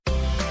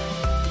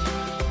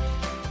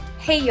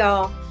Hey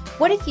y'all,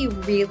 what if you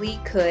really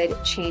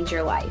could change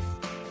your life?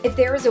 If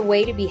there was a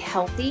way to be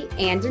healthy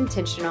and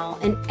intentional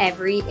in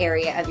every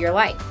area of your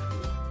life?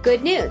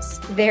 Good news,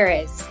 there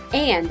is.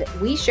 And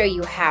we show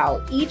you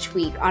how each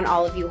week on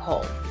All of You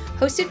Whole.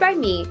 Hosted by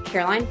me,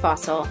 Caroline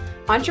Fossil,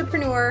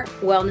 entrepreneur,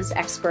 wellness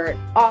expert,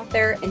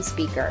 author, and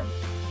speaker.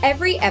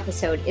 Every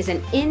episode is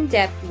an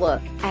in-depth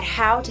look at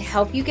how to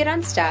help you get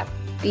unstuck,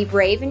 be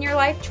brave in your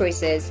life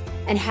choices,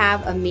 and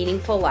have a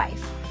meaningful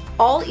life.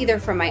 All either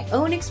from my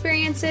own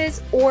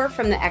experiences or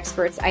from the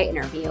experts I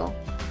interview.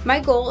 My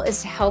goal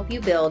is to help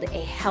you build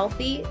a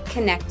healthy,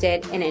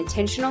 connected, and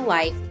intentional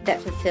life that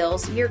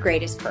fulfills your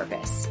greatest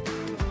purpose.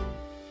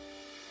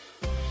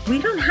 We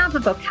don't have a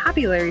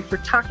vocabulary for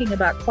talking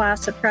about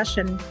class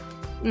oppression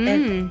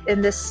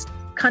in this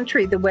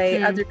country the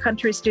way other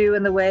countries do,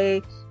 and the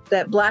way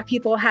that Black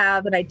people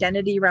have an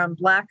identity around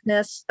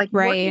Blackness. Like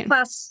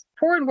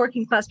poor and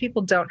working class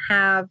people don't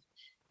have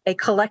a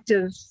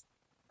collective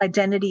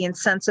identity and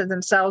sense of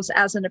themselves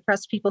as an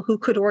oppressed people who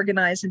could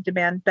organize and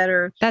demand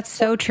better. That's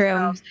so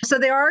true. So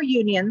there are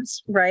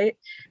unions, right?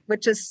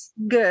 Which is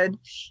good.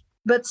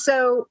 But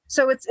so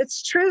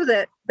it's true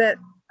that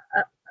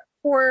a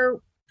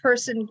poor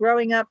person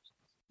growing up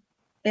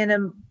in a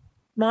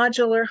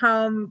modular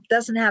home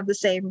doesn't have the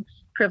same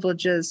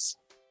privileges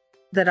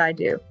that I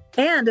do.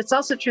 And it's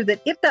also true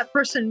that if that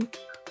person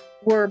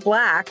were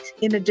Black,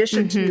 in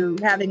addition to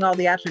having all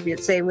the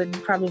attributes, they would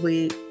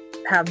probably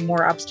have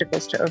more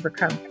obstacles to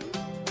overcome.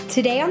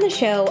 Today on the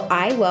show,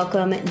 I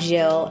welcome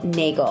Jill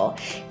Nagle.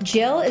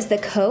 Jill is the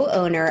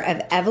co-owner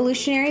of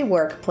Evolutionary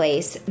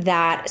Workplace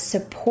that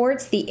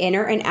supports the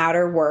inner and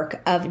outer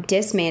work of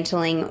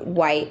dismantling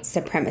white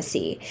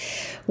supremacy.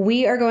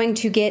 We are going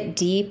to get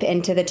deep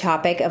into the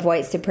topic of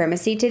white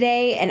supremacy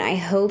today, and I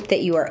hope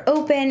that you are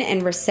open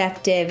and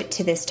receptive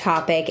to this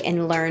topic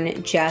and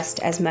learn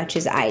just as much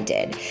as I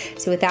did.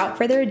 So without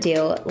further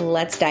ado,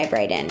 let's dive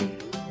right in.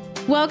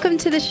 Welcome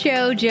to the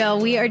show,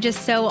 Jill. We are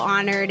just so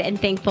honored and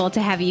thankful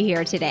to have you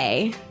here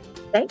today.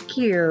 Thank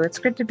you. It's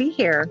good to be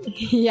here.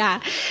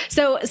 Yeah.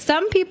 So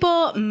some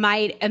people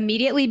might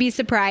immediately be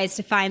surprised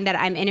to find that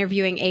I'm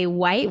interviewing a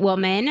white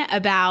woman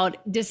about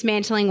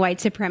dismantling white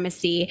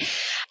supremacy.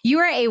 You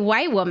are a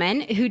white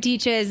woman who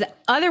teaches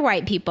other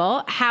white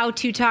people how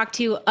to talk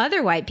to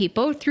other white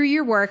people through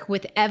your work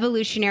with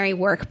Evolutionary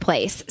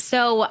Workplace.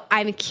 So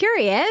I'm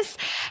curious,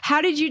 how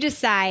did you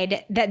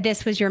decide that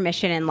this was your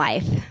mission in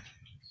life?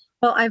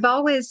 Well, I've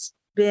always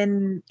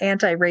been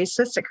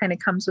anti-racist. It kind of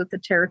comes with the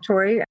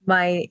territory.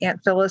 My Aunt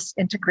Phyllis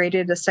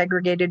integrated a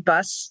segregated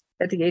bus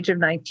at the age of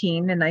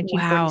 19 in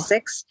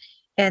 1946.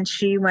 Wow. And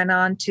she went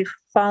on to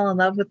fall in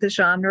love with the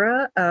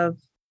genre of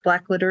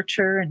Black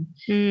literature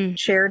and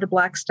chaired a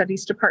Black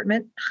Studies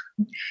department.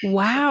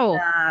 Wow.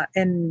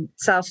 In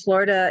South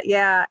Florida.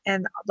 Yeah.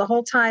 And the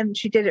whole time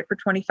she did it for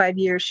 25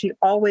 years, she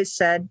always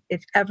said,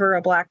 if ever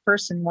a Black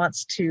person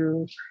wants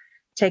to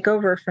take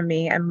over from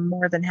me, I'm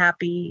more than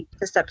happy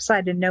to step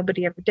aside, and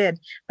nobody ever did.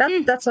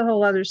 That's a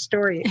whole other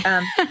story.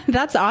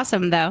 That's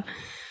awesome, though.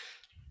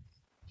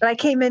 But I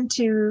came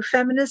into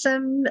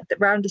feminism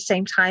around the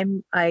same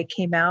time I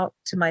came out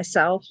to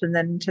myself and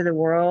then to the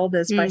world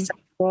as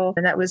bisexual,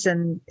 and that was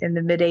in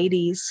the mid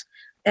 80s.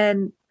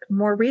 And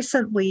more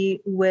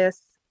recently, with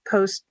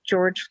post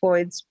George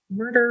Floyd's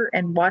murder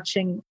and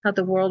watching how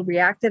the world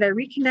reacted, I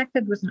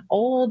reconnected with an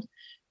old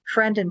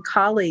friend and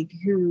colleague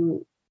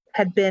who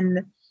had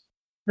been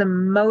the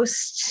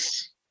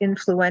most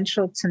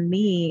influential to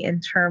me in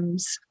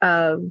terms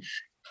of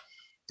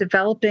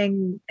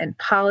developing and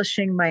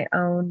polishing my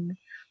own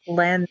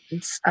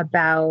lens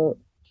about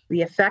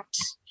the effect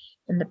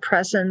and the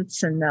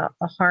presence and the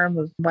harm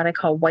of what I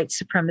call white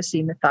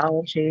supremacy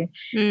mythology.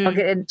 I'll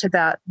get into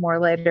that more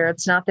later.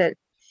 It's not that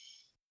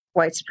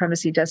white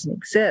supremacy doesn't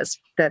exist,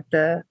 that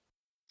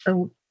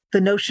the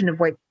notion of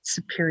white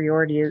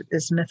superiority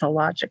is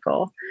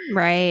mythological.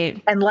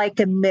 Right. And like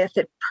a myth,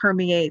 it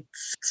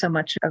permeates so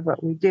much of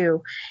what we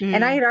do.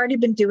 And I had already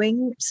been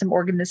doing some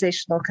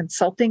organizational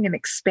consulting and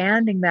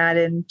expanding that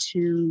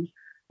into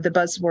the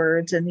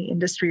buzzwords in the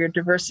industry or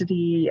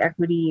diversity,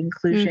 equity,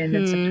 inclusion,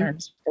 and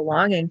sometimes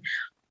belonging.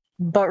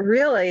 But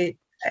really,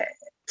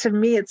 to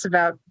me, it's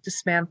about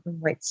dismantling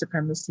white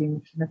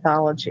supremacy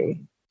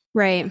mythology.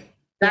 Right.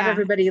 Not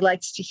everybody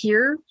likes to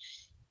hear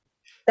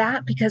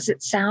that because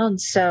it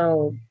sounds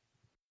so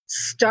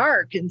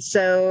stark and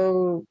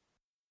so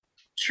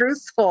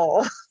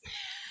truthful.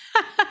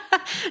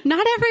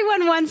 Not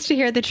everyone wants to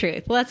hear the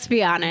truth. Let's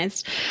be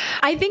honest.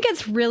 I think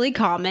it's really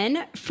common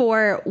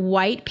for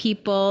white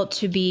people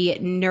to be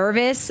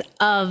nervous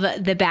of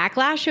the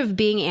backlash of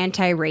being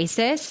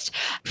anti-racist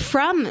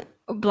from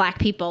Black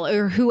people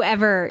or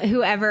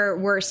whoever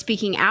we're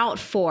speaking out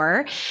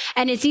for.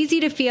 And it's easy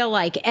to feel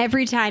like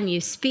every time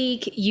you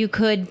speak, you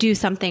could do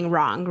something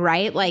wrong,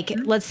 right? Like,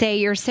 let's say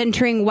you're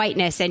centering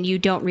whiteness and you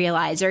don't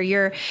realize, or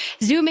you're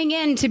zooming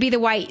in to be the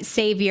white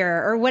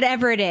savior or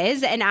whatever it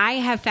is. And I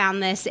have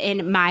found this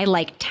in my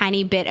like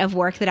tiny bit of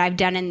work that I've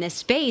done in this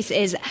space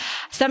is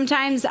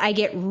sometimes I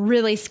get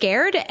really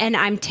scared and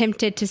I'm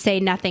tempted to say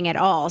nothing at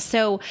all.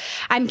 So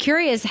I'm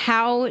curious,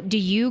 how do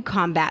you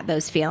combat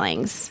those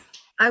feelings?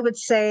 I would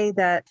say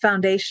that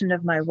foundation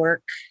of my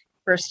work,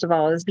 first of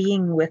all, is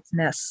being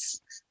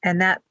witness.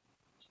 And that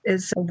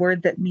is a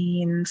word that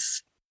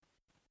means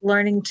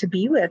learning to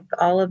be with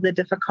all of the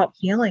difficult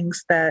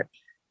feelings that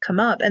come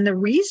up. And the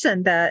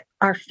reason that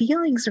our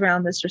feelings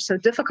around this are so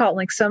difficult,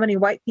 like so many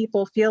white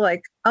people feel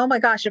like, oh my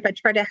gosh, if I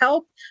try to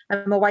help,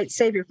 I'm a white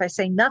savior. If I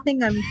say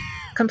nothing, I'm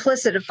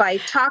complicit. If I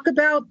talk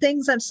about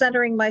things, I'm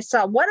centering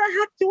myself. What the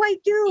heck do I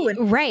do?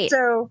 And right.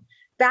 So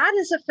that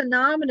is a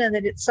phenomenon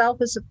that itself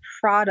is a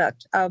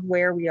product of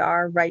where we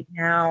are right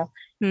now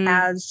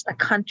as a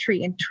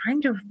country and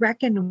trying to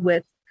reckon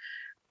with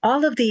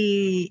all of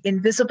the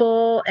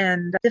invisible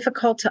and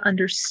difficult to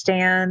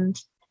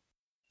understand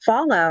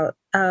fallout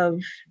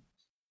of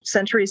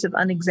centuries of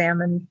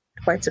unexamined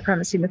white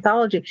supremacy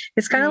mythology.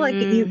 It's kind of like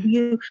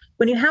you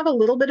when you have a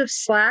little bit of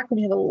slack, when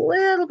you have a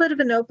little bit of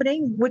an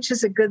opening, which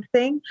is a good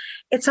thing,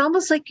 it's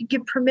almost like you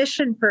give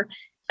permission for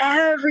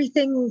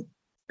everything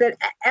that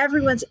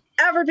everyone's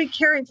ever been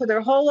caring for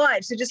their whole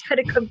lives to just kind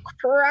of come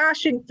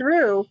crashing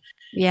through.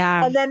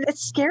 Yeah. And then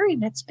it's scary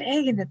and it's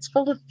big and it's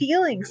full of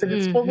feelings and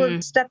it's full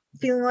of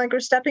feeling like we're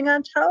stepping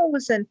on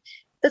toes. And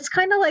it's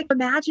kind of like,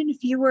 imagine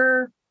if you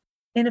were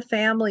in a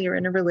family or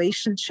in a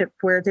relationship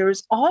where there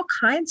was all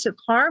kinds of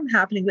harm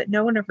happening, but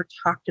no one ever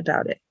talked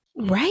about it.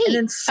 Right. And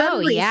then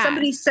suddenly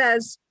somebody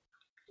says,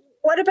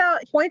 what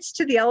about, points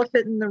to the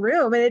elephant in the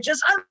room, and it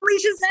just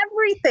unleashes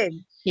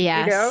everything.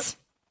 Yes, you know?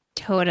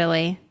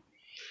 Totally.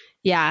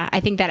 Yeah, I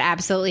think that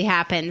absolutely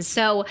happens.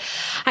 So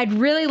I'd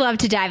really love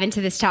to dive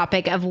into this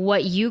topic of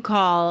what you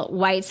call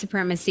white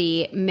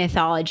supremacy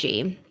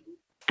mythology.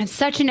 It's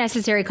such a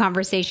necessary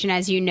conversation,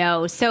 as you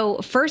know. So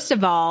first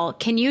of all,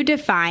 can you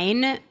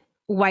define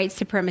white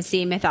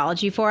supremacy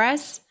mythology for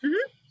us?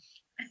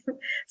 Mm-hmm.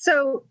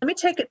 So let me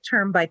take it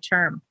term by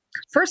term.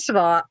 First of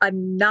all,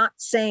 I'm not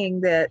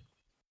saying that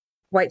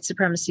white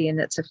supremacy and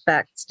its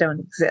effects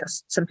don't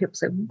exist. Some people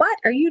say, what?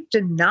 Are you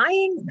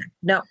denying?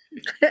 No,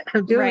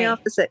 I'm doing the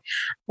opposite.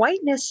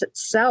 Whiteness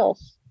itself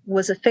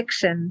was a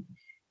fiction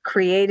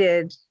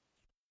created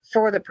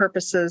for the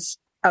purposes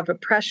of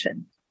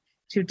oppression,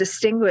 to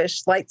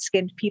distinguish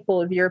light-skinned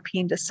people of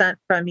European descent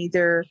from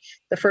either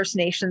the First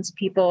Nations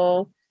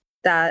people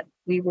that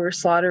we were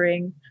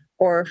slaughtering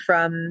or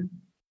from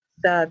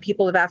the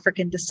people of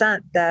African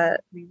descent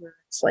that we were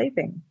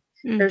enslaving.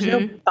 There's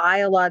no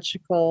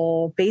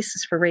biological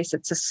basis for race.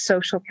 It's a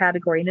social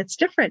category, and it's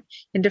different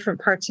in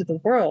different parts of the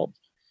world.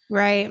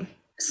 Right.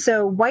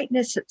 So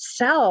whiteness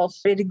itself,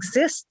 it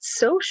exists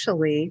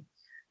socially,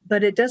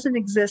 but it doesn't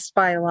exist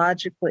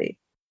biologically.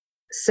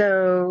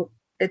 So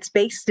it's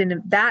based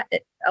in that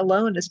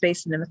alone is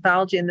based in the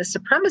mythology and the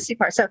supremacy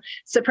part. So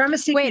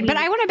supremacy. Wait, but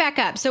I want to back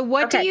up. So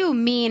what do you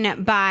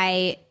mean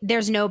by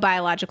there's no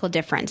biological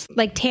difference?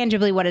 Like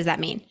tangibly, what does that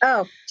mean?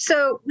 Oh,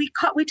 so we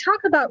talk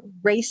about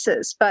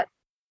races, but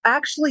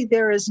actually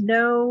there's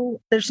no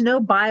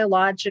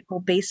biological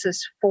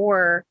basis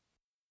for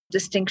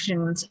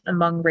distinctions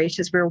among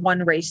races. We're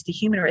one race, the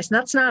human race. And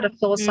that's not a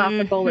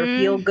philosophical or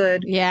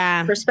feel-good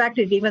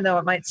perspective, even though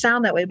it might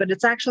sound that way, but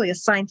it's actually a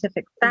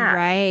scientific fact.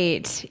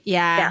 Right.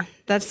 Yeah.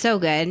 That's so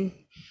good.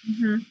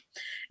 Mm-hmm.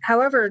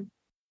 However,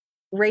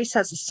 race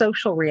has a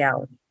social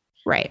reality.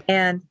 Right.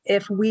 And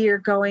if we are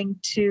going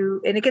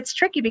to, and it gets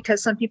tricky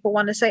because some people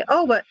want to say,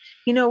 oh, but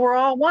we're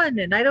all one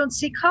and I don't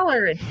see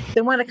color. And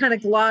they want to kind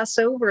of gloss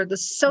over the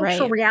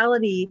social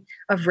reality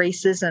of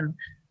racism,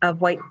 of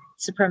white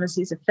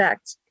supremacy's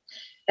effects.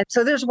 And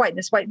so there's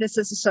whiteness. Whiteness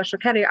is a social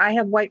category. I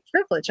have white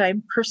privilege.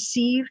 I'm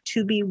perceived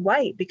to be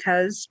white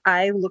because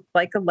I look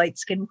like a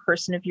light-skinned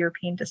person of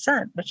European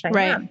descent, which I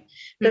am.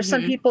 There's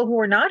some people who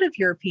are not of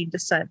European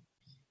descent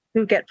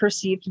who get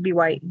perceived to be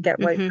white and get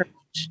white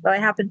privilege. But I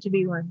happen to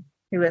be one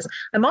who is.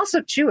 I'm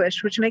also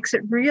Jewish, which makes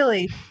it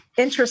really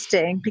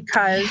interesting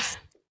because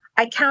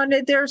I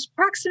counted there's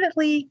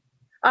approximately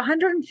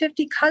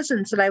 150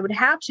 cousins that I would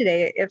have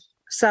today if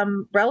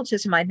some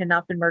relatives of mine had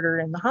not been murdered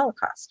in the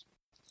Holocaust.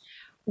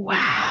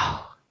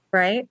 Wow.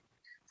 Right?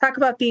 Talk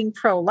about being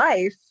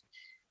pro-life.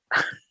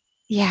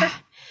 Yeah.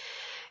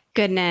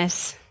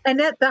 Goodness. And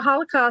that the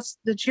Holocaust,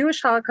 the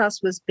Jewish Holocaust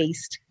was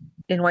based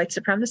in white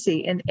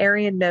supremacy and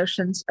Aryan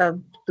notions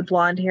of the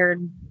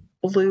blonde-haired,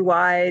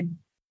 blue-eyed,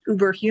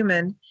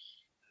 uber-human.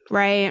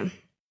 Right.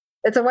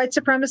 It's a white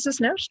supremacist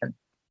notion.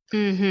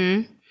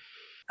 Mm-hmm.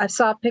 I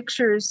saw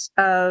pictures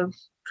of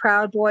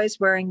Proud Boys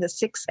wearing the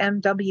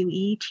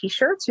 6MWE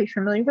t-shirts. Are you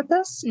familiar with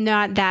this?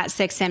 Not that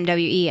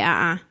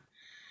 6MWE.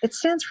 It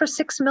stands for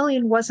 6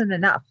 million wasn't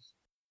enough.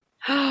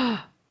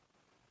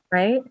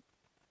 Right?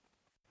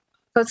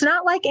 So it's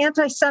not like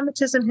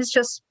anti-Semitism has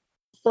just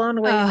blown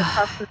away in the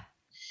puff of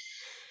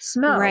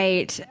smoke.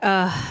 Right.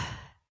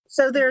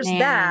 So there's Man.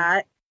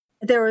 that.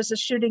 There was a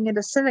shooting at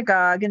a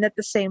synagogue. And at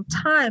the same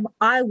time,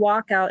 I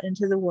walk out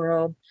into the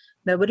world.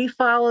 Nobody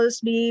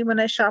follows me when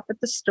I shop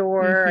at the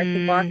store. I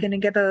can walk in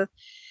and get a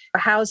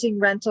housing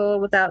rental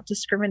without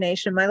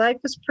discrimination. My life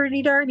was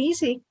pretty darn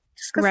easy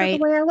just because of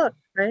the way I look,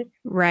 right?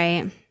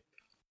 Right.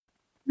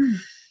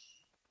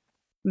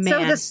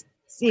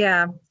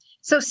 Man.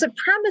 So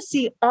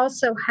supremacy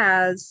also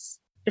has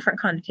different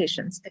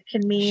connotations. It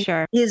can mean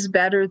is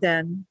better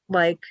than,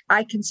 like,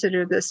 I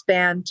consider this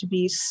band to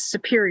be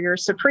superior,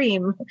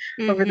 supreme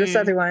over this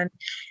other one.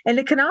 And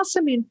it can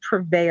also mean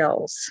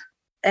prevails.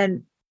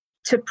 And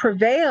to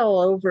prevail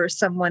over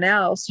someone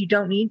else, you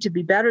don't need to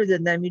be better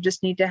than them. You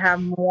just need to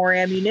have more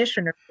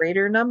ammunition or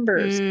greater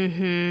numbers,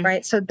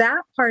 right? So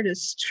that part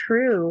is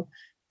true,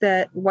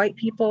 that white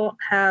people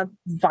have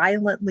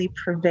violently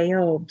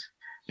prevailed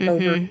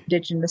over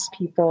Indigenous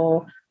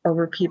people,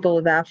 over people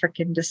of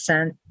African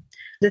descent.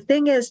 The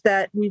thing is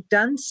that we've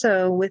done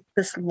so with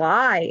this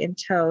lie in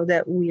tow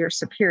that we are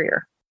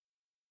superior.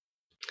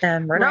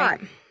 And we're not.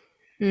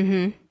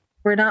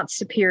 We're not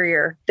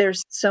superior.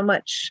 There's so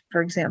much,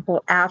 for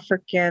example,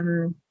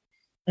 African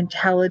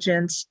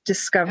intelligence,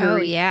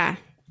 discovery,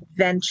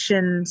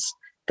 inventions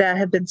that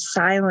have been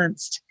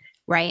silenced.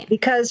 Right.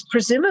 Because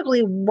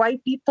presumably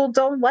white people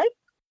don't like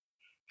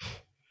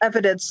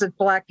evidence that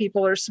Black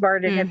people are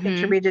smart and have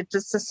contributed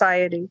to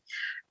society.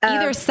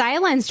 Either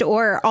silenced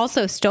or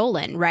also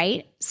stolen,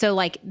 right? So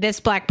like this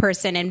Black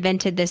person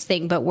invented this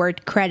thing, but we're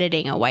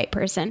crediting a white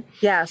person.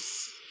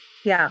 Yes.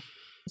 Yeah.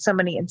 So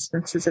many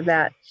instances of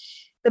that.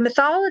 The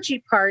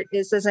mythology part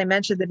is, as I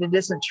mentioned, that it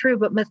isn't true,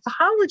 but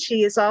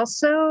mythology is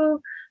also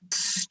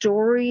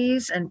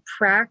stories and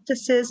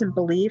practices and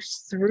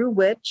beliefs through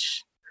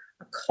which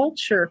a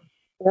culture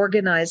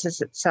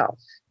organizes itself.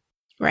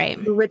 Right.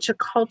 Through which a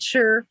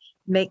culture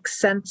makes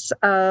sense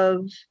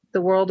of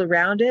the world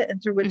around it,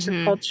 and through which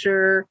a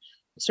culture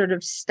sort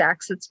of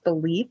stacks its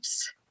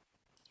beliefs.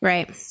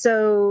 Right.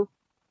 So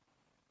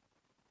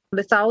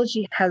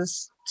mythology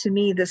has, to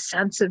me, the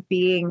sense of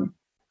being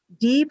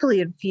deeply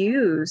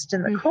infused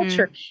in the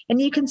culture. And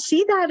you can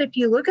see that if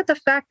you look at the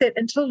fact that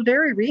until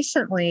very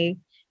recently,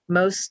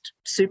 most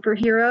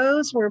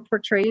superheroes were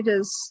portrayed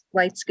as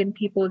light-skinned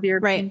people of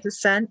European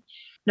descent.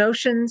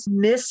 Notions,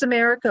 Miss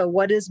America,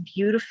 what is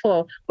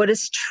beautiful, what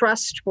is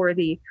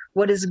trustworthy,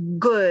 what is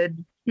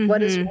good,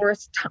 what is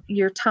worth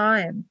your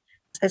time,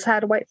 has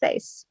had a white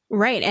face.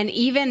 Right. And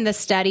even the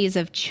studies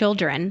of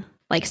children,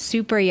 like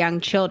super young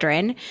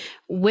children,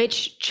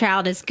 which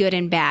child is good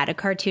and bad? A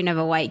cartoon of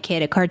a white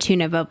kid, a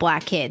cartoon of a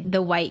Black kid.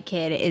 The white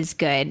kid is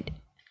good.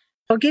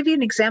 I'll give you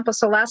an example.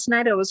 So last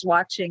night I was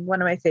watching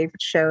one of my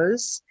favorite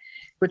shows,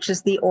 which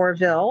is The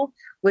Orville,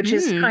 which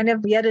is kind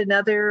of yet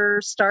another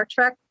Star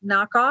Trek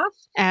knockoff.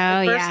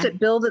 At first it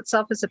billed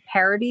itself as a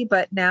parody,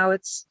 but now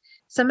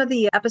some of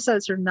the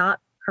episodes are not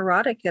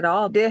erotic at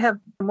all. They have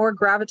more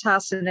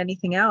gravitas than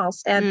anything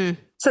else. And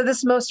so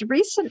this most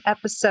recent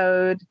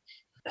episode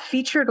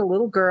featured a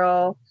little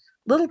girl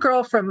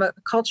from a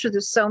culture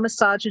that's so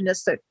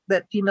misogynist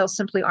that females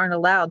simply aren't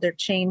allowed. They're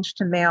changed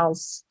to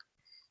males,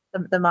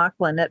 the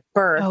Nagle at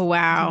birth. Oh,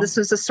 wow. So this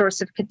was a source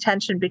of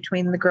contention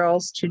between the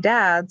girls' two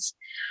dads.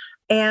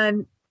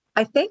 And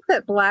I think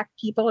that Black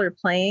people are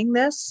playing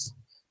this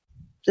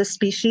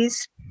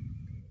species.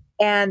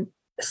 And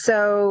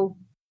so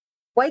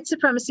white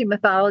supremacy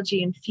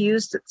mythology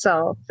infused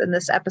itself in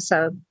this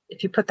episode.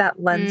 If you put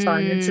that lens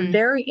on, it's in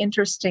very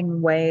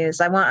interesting ways.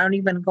 I don't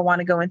even want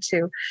to go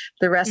into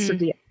the rest of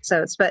the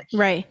episodes, but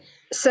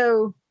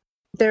so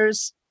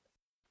there's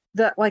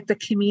the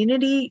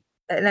community.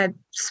 And a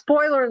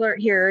spoiler alert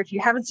here, if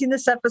you haven't seen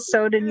this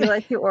episode and you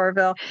like the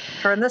Orville,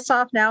 turn this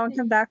off now and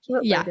come back to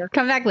it later.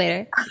 Come back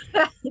later.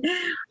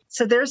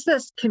 So there's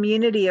this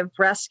community of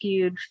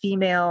rescued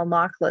female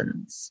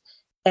Nagles,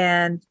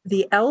 and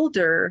the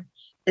elder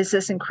is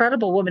this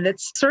incredible woman.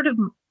 It's sort of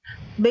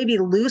maybe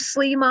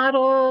loosely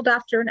modeled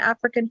after an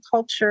African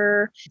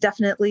culture,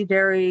 definitely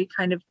very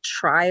kind of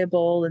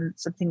tribal and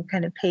something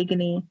kind of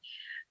pagan-y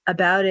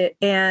about it.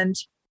 And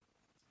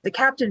the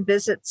captain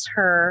visits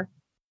her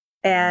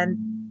and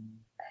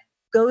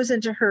goes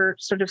into her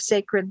sort of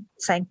sacred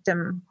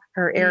sanctum,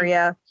 her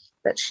area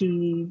that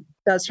she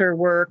does her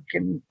work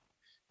and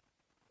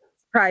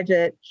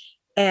private.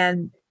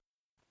 And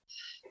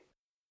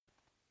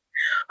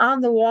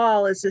on the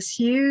wall is this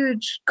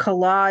huge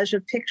collage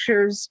of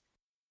pictures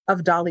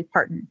of Dolly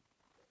Parton.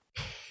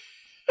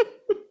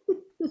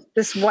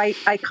 This white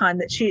icon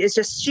that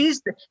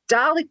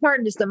Dolly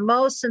Parton is the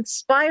most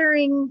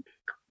inspiring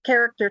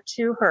character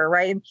to her,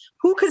 right? And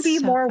who could be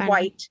more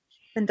white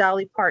than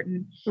Dolly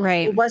Parton?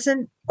 Right. It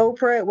wasn't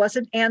Oprah. It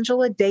wasn't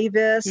Angela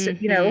Davis. It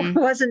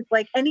wasn't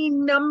like any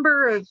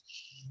number of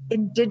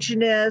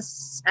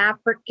indigenous,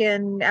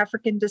 African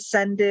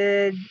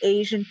descended,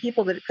 Asian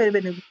people that it could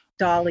have been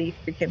Dolly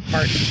freaking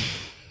Parton.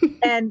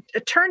 And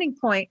a turning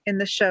point in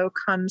the show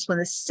comes when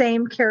the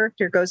same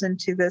character goes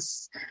into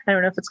this, I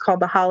don't know if it's called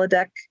the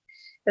holodeck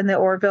in the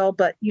Orville,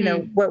 but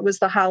what was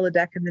the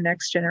holodeck in The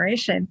Next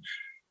Generation?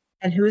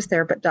 And who is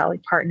there but Dolly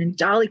Parton? And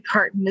Dolly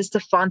Parton is the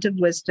font of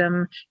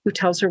wisdom who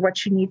tells her what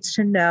she needs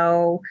to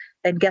know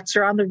and gets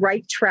her on the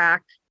right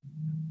track.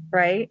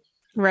 Right.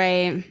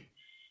 Right.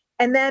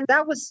 And then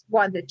that was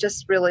one that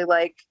just really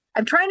like,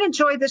 I'm trying to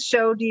enjoy this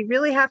show. Do you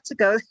really have to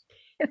go?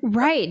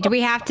 Right. Do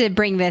we have to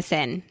bring this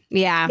in?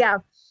 Yeah. Yeah.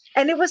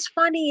 And it was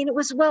funny and it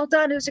was well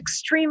done. It was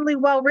extremely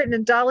well written.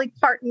 And Dolly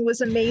Parton was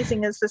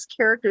amazing as this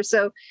character.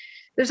 So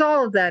there's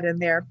all of that in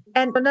there.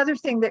 And another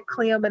thing that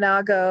Cleo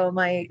Monago,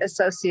 my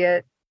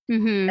associate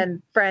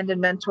and friend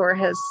and mentor,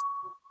 has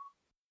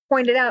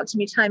pointed out to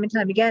me time and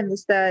time again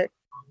is that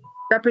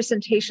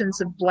representations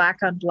of Black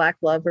on Black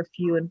love are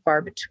few and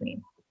far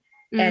between.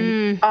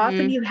 And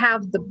often you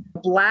have the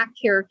Black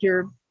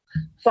character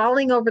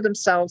falling over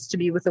themselves to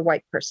be with a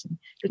white person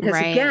because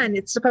again,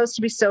 it's supposed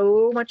to be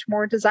so much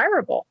more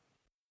desirable.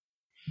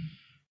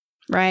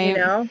 Right. You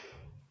know?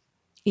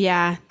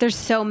 Yeah, there's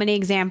so many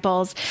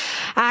examples.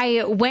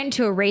 I went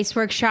to a race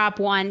workshop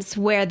once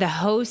where the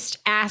host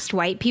asked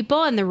white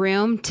people in the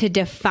room to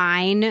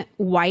define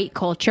white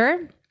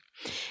culture.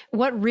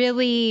 What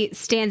really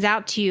stands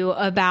out to you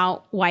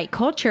about white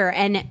culture?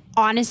 And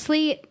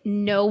honestly,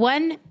 no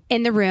one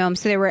in the room,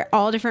 so there were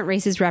all different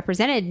races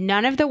represented,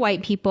 none of the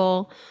white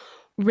people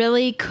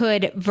really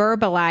could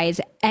verbalize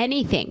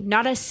anything,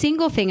 not a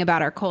single thing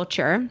about our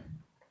culture.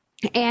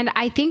 And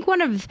I think one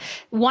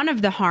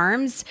of the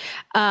harms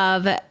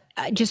of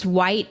just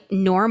white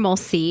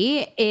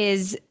normalcy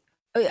is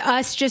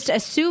us just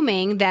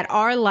assuming that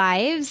our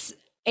lives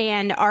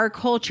and our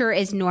culture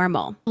is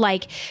normal.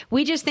 Like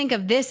we just think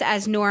of this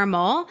as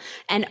normal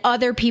and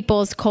other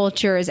people's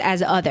cultures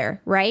as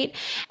other, right?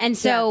 And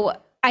so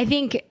I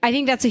think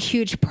that's a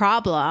huge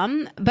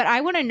problem, but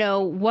I want to know,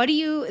 what do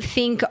you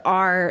think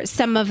are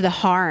some of the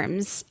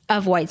harms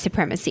of white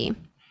supremacy?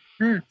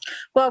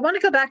 Well, I want to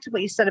go back to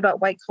what you said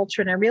about white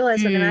culture. And I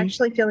realize that I'm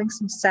actually feeling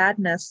some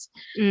sadness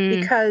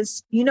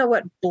because you know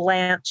what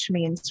blanch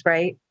means,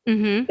 right?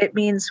 It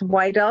means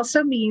white.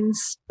 Also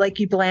means like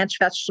you blanch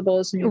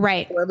vegetables and you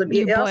boil them.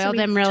 You boil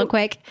them real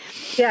quick.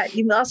 Yeah.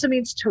 It also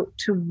means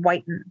to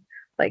whiten,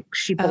 like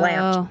she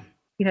blanched,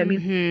 you know what I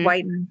mean?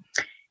 Whiten.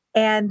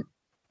 And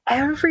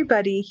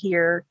everybody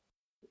here,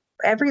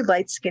 every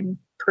light-skinned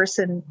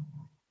person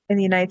in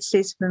the United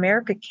States of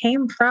America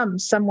came from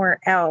somewhere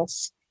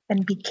else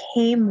and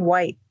became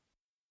white,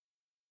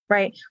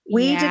 right?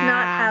 We did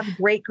not have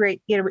great,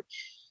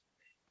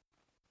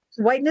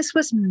 whiteness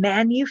was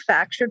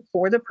manufactured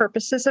for the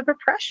purposes of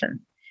oppression.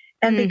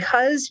 And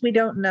because we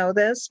don't know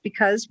this,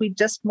 because we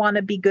just want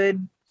to be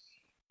good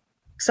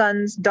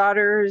sons,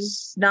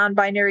 daughters,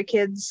 non-binary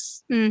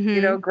kids, you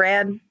know,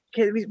 grandkids,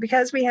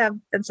 because we have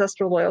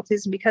ancestral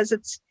loyalties and because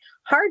it's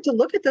hard to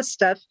look at this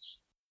stuff,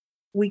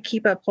 we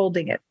keep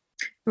upholding it.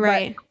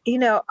 Right. But, you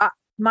know,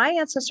 my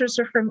ancestors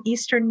are from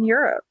Eastern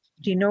Europe.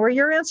 Do you know where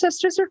your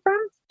ancestors are from?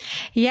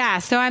 Yeah.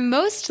 So I'm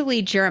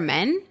mostly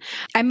German.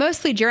 And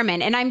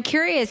I'm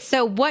curious.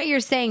 So what you're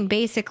saying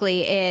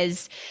basically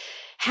is,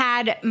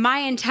 had my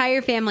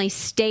entire family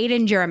stayed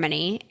in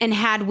Germany and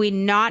had we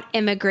not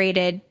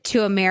immigrated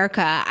to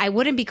America, I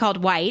wouldn't be called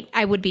white.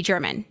 I would be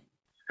German.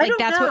 Like,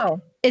 I don't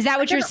know. Is that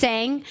what you're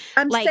saying?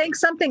 I'm saying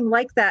something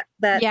like that.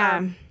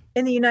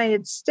 In the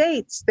United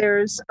States,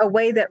 there's a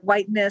way that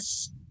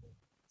whiteness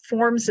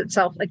forms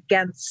itself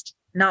against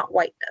not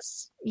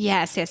whiteness.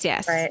 Yes.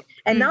 Right.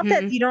 And not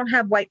that you don't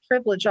have white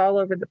privilege all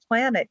over the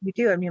planet. You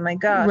do. I mean, my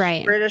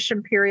gosh, British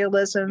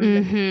imperialism. I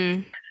don't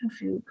know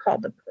if you call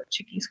the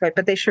Portuguese white,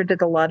 but they sure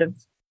did a lot of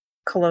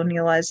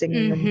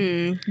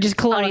colonializing. Just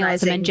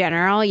colonialism in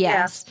general.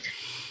 Yes. Yeah.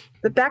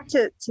 But back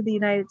to the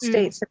United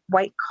States,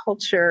 white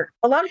culture.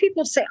 A lot of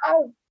people say,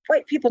 oh,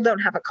 white people don't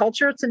have a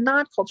culture. It's a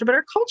non-culture. But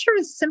our culture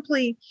is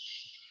simply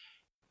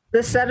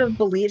the set of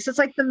beliefs. It's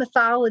like the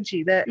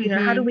mythology that, you know,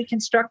 how do we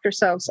construct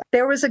ourselves?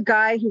 There was a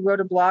guy who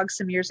wrote a blog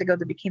some years ago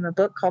that became a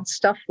book called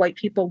Stuff White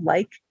People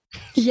Like.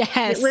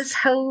 Yes. It was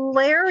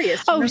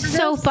hilarious. Oh,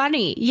 so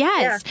funny.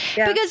 Yes.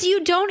 Yeah. Because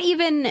you don't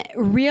even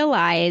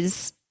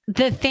realize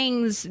the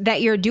things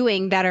that you're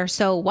doing that are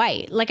so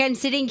white. Like I'm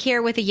sitting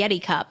here with a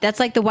Yeti cup. That's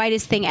like the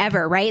whitest thing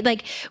ever, right?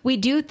 Like we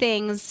do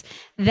things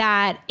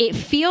that it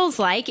feels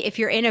like if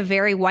you're in a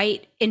very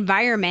white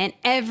environment,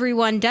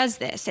 everyone does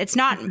this. It's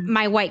not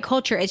my white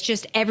culture. It's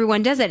just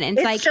everyone does it. And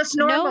it's like, just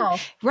normal. No,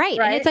 right.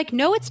 And it's like,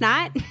 no, it's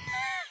not.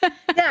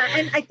 Yeah.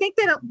 And I think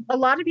that a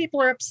lot of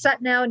people are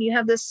upset now. And you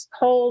have this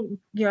whole,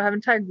 you know, have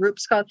entire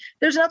groups called,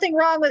 there's nothing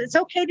wrong with it. It's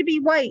okay to be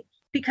white,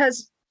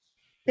 because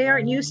they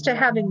aren't used to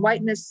having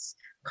whiteness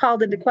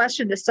called into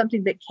question as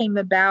something that came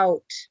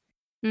about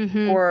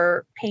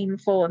for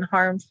painful and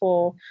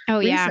harmful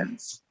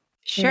reasons.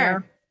 Sure. You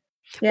know?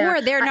 Yeah.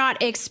 Or they're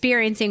not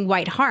experiencing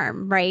white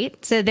harm,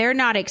 right? So they're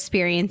not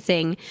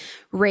experiencing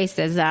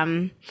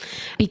racism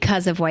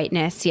because of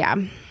whiteness. Yeah.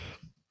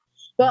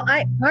 Well,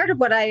 part of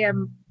what I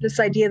am, this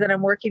idea that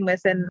I'm working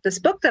with in this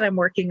book that I'm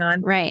working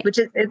on, Right. which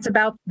it's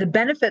about the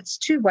benefits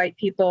to white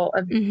people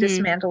of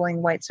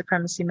dismantling white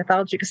supremacy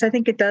mythology, because I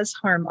think it does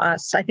harm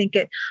us. I think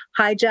it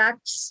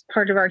hijacks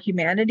part of our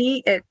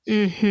humanity.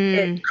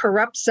 It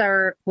corrupts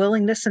our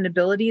willingness and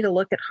ability to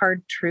look at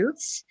hard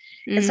truths.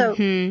 And so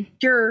if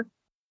you're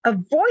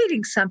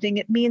avoiding something,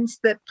 it means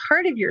that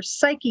part of your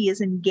psyche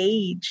is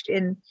engaged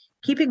in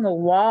keeping a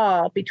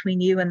wall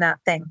between you and that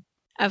thing.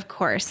 Of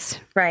course.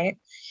 Right.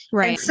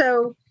 Right. And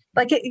so,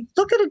 look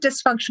at a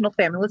dysfunctional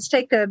family. Let's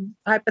take a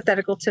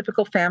hypothetical,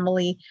 typical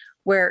family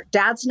where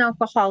dad's an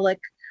alcoholic,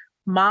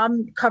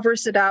 mom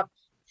covers it up.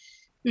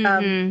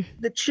 The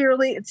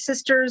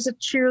sister's a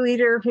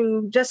cheerleader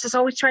who just is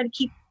always trying to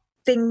keep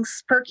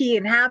things perky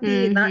and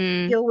happy and not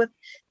deal with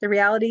the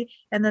reality.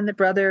 And then the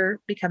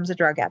brother becomes a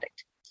drug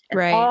addict. And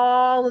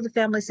all of the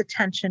family's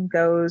attention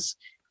goes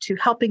to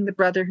helping the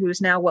brother, who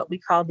is now what we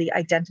call the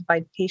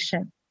identified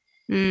patient.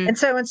 And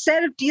so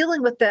instead of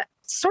dealing with the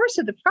source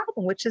of the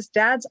problem, which is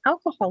dad's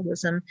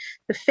alcoholism,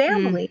 the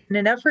family, in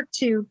an effort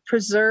to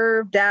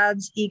preserve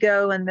dad's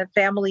ego and the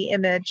family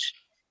image,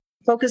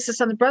 focuses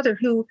on the brother,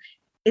 who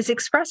is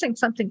expressing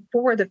something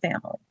for the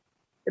family.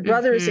 The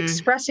brother is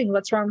expressing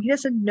what's wrong. He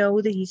doesn't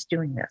know that he's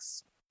doing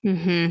this.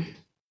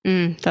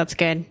 That's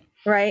good.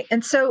 Right.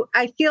 And so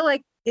I feel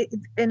like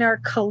in our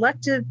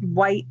collective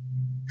white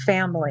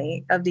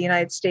family of the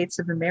United States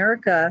of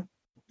America,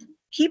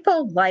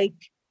 people like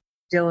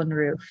Dylan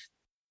Roof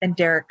and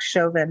Derek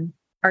Chauvin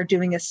are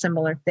doing a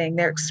similar thing.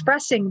 They're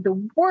expressing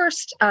the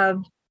worst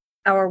of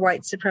our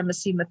white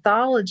supremacy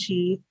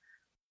mythology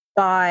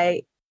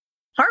by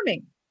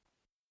harming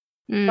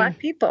Black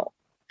people,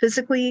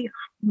 physically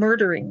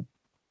murdering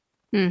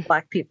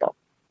Black people.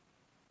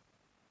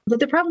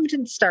 But the problem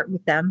didn't start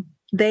with them.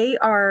 They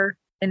are,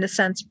 in a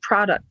sense,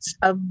 products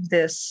of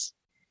this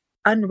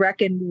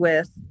unreckoned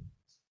with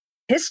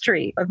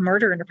history of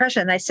murder and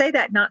oppression. And I say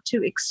that not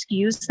to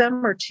excuse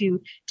them or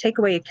to take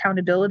away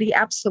accountability.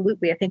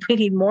 Absolutely. I think we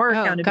need more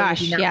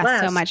accountability, not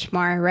less. So much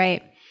more,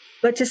 right.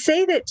 But to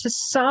say that to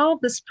solve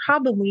this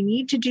problem, we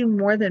need to do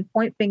more than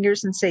point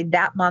fingers and say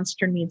that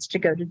monster needs to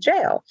go to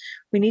jail.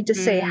 We need to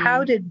say,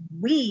 how did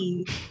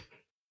we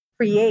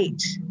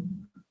create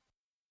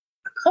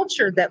a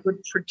culture that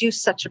would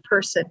produce such a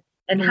person?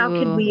 And how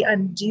can we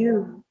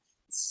undo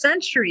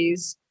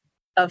centuries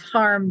of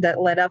harm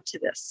that led up to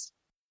this?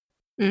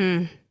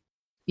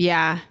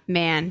 Yeah,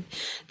 man,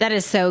 that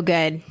is so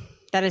good.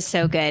 That is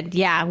so good.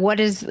 Yeah.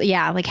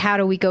 How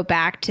do we go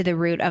back to the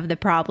root of the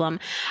problem?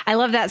 I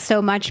love that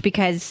so much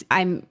because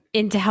I'm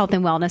into health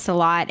and wellness a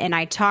lot. And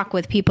I talk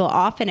with people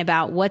often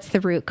about what's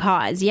the root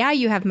cause. Yeah,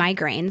 you have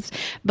migraines,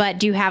 but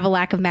do you have a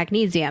lack of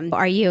magnesium?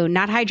 Are you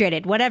not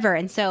hydrated? Whatever.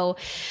 And so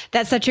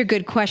that's such a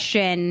good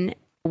question.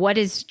 What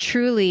is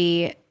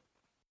truly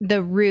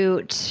the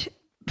root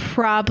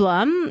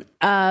problem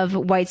of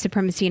white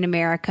supremacy in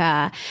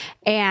America?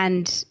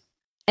 And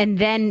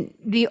then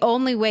the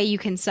only way you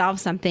can solve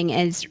something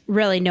is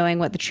really knowing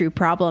what the true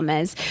problem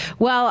is.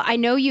 Well, I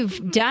know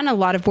you've done a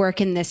lot of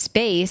work in this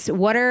space.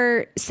 What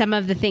are some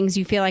of the things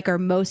you feel like are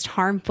most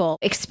harmful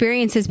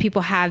experiences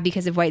people have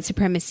because of white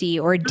supremacy,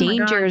 or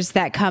dangers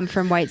that come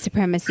from white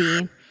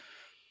supremacy?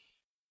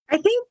 I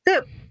think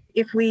that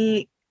if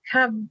we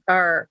have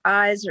our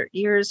eyes or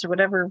ears or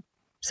whatever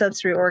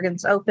sensory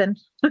organs open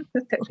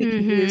that we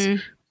can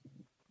use,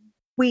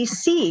 we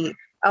see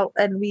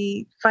and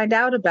we find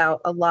out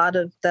about a lot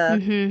of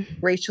the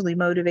racially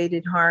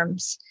motivated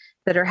harms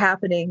that are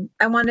happening.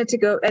 I wanted to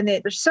go, and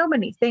there's so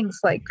many things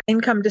like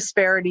income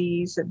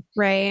disparities and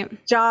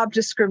job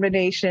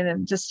discrimination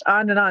and just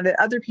on and on that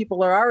other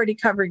people are already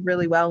covering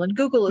really well. And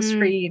Google is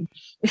free.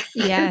 And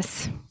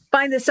yes.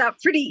 Find this out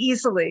pretty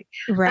easily.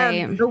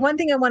 Right. The one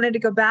thing I wanted to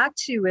go back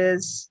to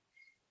is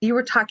you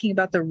were talking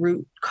about the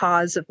root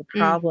cause of the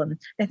problem.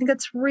 I think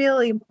it's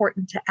really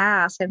important to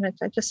ask. And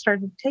I just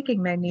started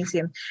taking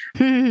magnesium.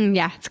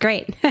 Yeah, it's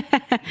great.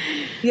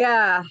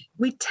 Yeah.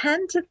 We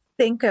tend to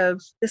think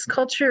of this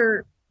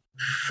culture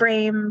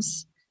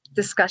frames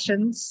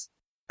discussions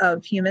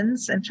of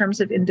humans in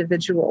terms of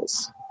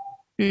individuals,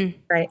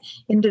 right?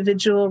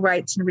 Individual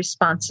rights and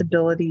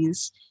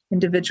responsibilities,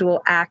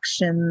 individual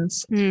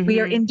actions. We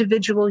are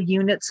individual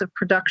units of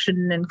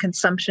production and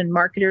consumption.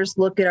 Marketers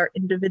look at our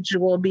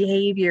individual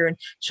behavior and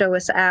show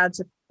us ads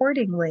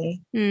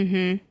accordingly.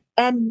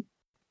 And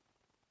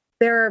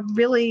there are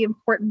really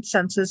important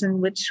senses in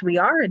which we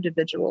are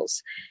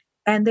individuals.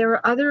 And there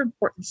are other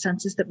important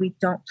senses that we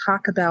don't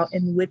talk about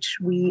in which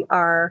we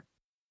are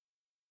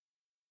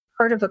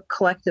part of a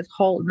collective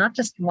whole, not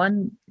just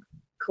one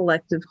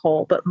collective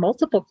whole, but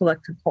multiple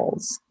collective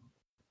wholes.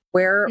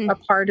 We're a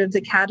part of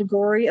the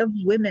category of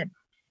women.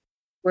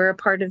 We're a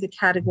part of the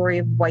category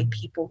of white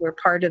people. We're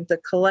part of the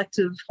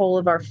collective whole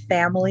of our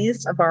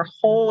families, of our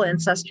whole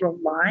ancestral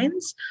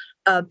lines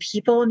of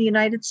people in the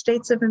United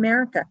States of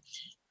America.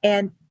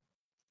 And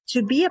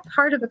to be a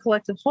part of a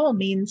collective whole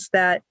means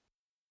that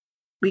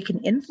we can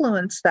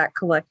influence that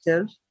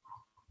collective,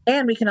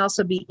 and we can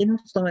also be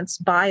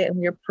influenced by it, and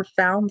we are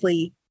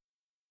profoundly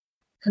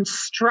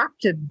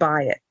constructed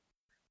by it.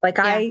 Like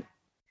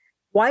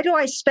why do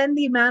I spend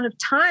the amount of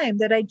time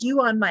that I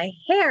do on my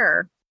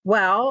hair?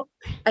 Well,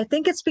 I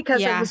think it's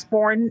because I was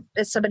born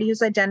as somebody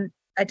who's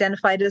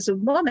identified as a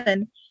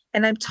woman,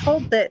 and I'm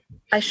told that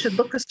I should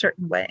look a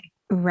certain way.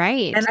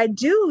 Right. And I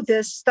do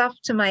this stuff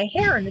to my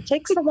hair, and it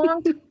takes a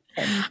long time.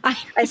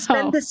 I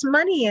spend this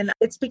money, and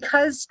it's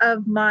because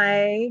of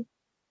my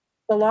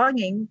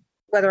belonging,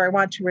 whether I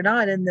want to or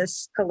not, in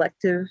this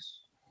collective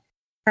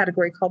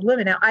category called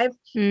women. Now, I've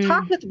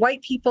talked with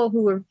white people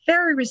who are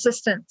very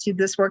resistant to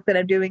this work that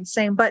I'm doing,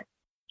 saying, but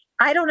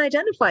I don't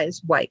identify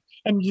as white.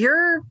 And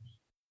you're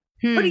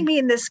putting me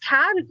in this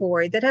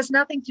category that has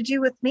nothing to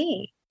do with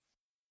me.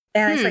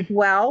 And it's like,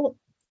 well,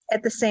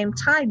 at the same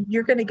time,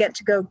 you're going to get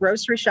to go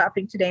grocery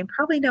shopping today, and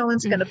probably no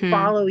one's going to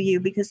follow you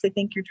because they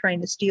think you're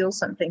trying to steal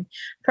something.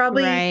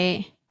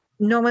 Probably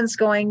no one's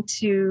going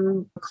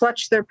to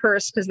clutch their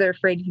purse because they're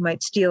afraid you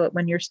might steal it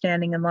when you're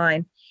standing in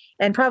line.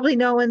 And probably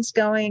no one's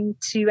going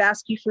to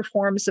ask you for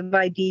forms of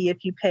ID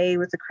if you pay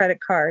with a credit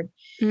card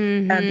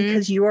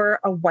because you're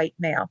a white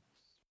male,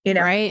 you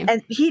know.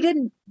 And he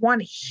didn't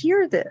want to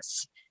hear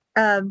this.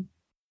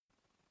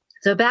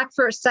 So back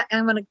for a second,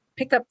 I'm going to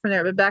pick up from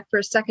there, but back for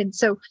a second.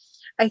 So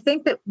I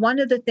think that one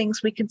of the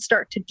things we can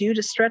start to do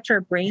to stretch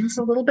our brains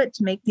a little bit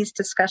to make these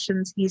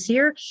discussions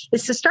easier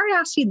is to start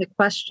asking the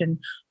question,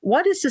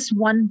 what is this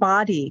one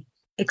body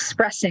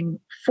expressing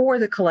for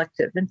the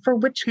collective, and for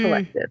which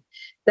collective?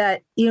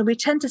 That, you know, we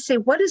tend to say,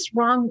 what is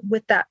wrong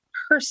with that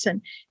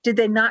person? Did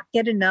they not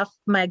get enough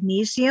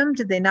magnesium?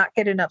 Did they not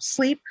get enough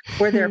sleep?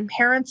 Were their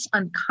parents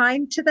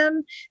unkind to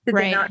them? Did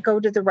they not go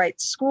to the right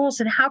schools?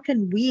 And how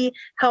can we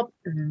help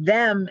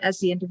them as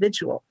the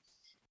individual?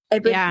 But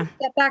if we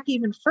step back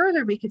even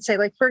further, we could say,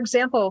 like, for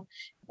example,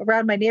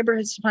 around my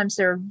neighborhood, sometimes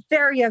there are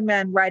very young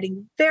men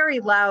riding very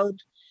loud,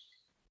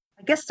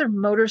 I guess they're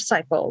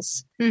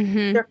motorcycles.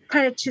 They're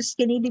kind of too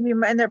skinny to be,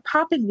 and they're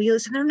popping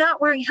wheels, and they're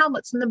not wearing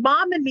helmets. And the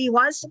mom in me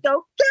wants to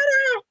go, get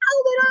a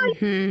helmet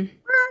on,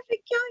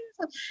 kill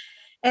yourself.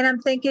 And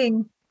I'm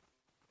thinking,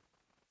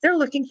 they're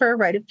looking for a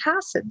rite of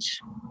passage.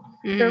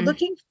 They're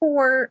looking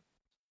for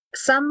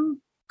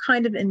some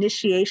kind of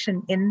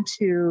initiation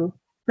into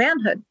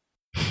manhood.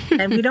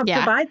 And we don't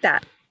provide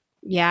that.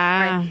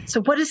 Right?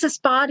 So what is this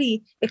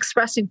body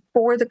expressing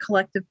for the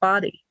collective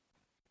body?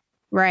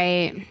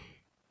 Right.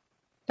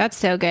 That's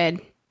so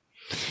good.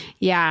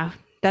 Yeah,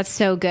 that's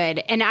so good.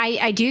 And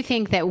I do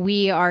think that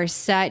we are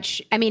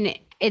I mean,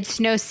 it's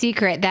no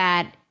secret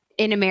that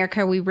in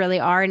America, we really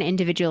are an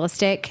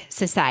individualistic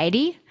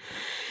society.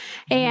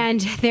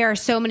 And there are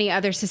so many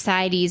other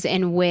societies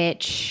in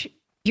which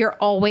you're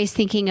always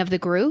thinking of the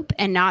group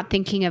and not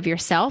thinking of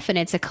yourself. And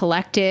it's a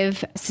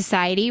collective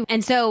society.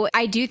 And so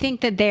I do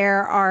think that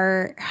there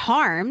are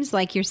harms,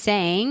 like you're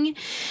saying,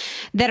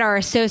 that are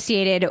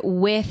associated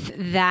with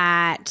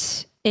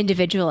that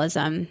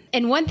individualism.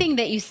 And one thing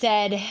that you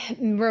said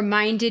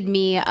reminded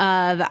me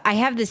of, I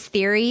have this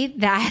theory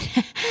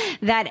that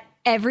that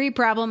every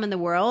problem in the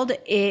world,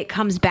 it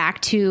comes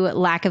back to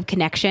lack of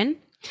connection.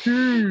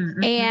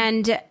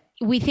 And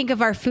we think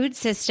of our food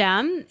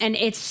system and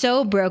it's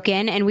so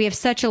broken, and we have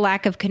such a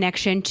lack of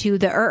connection to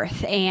the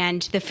earth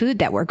and the food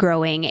that we're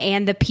growing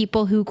and the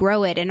people who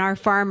grow it and our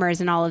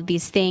farmers and all of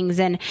these things.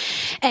 And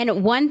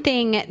one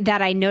thing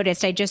that I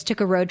noticed, I just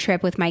took a road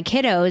trip with my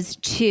kiddos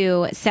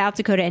to South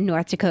Dakota and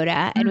North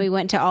Dakota, and we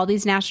went to all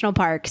these national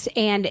parks.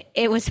 And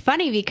it was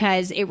funny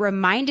because it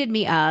reminded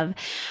me of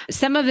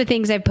some of the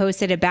things I've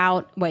posted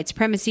about white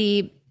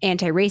supremacy,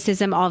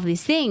 anti-racism, all of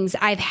these things.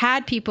 I've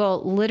had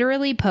people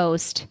literally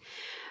post,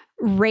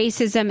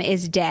 racism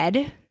is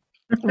dead.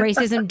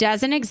 Racism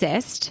doesn't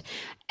exist.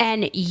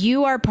 And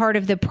you are part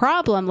of the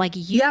problem. Like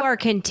you are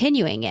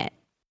continuing it.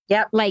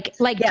 Like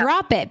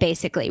drop it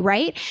basically.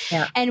 Right.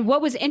 And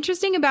what was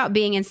interesting about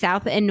being in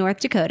South and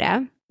North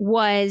Dakota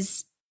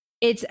was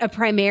it's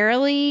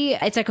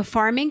like a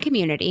farming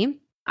community.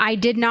 I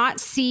did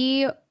not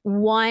see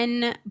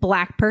one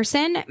Black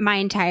person my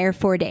entire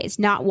 4 days,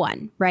 not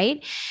one,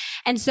 right?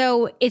 And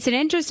so it's an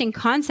interesting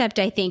concept,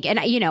 I think. And,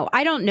 you know,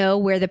 I don't know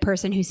where the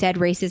person who said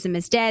racism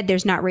is dead,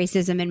 there's not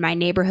racism in my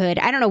neighborhood.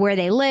 I don't know where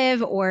they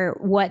live or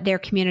what their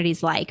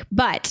community's like,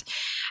 but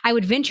I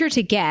would venture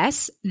to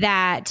guess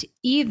that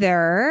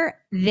either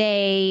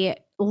they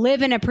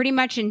live in a pretty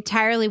much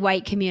entirely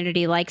white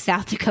community like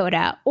South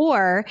Dakota,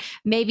 or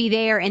maybe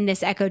they are in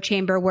this echo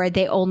chamber where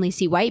they only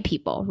see white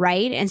people,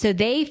 right? And so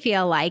they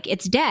feel like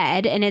it's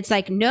dead. And it's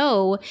like,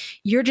 no,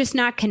 you're just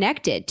not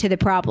connected to the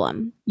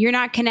problem. You're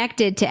not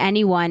connected to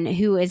anyone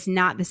who is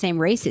not the same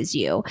race as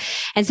you.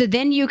 And so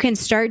then you can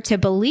start to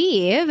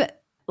believe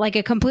like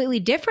a completely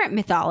different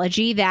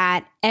mythology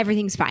that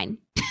everything's fine.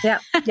 Well,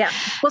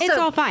 it's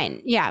all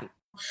fine. Yeah.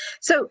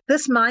 So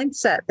this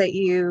mindset that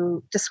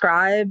you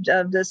described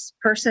of this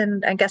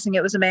person, I'm guessing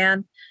it was a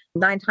man,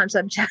 9 times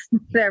out of 10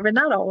 there, but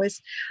not always,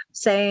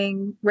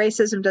 saying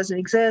racism doesn't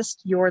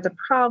exist, you're the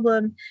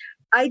problem.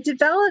 I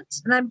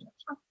developed, and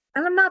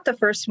I'm not the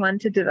first one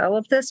to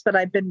develop this, but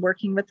I've been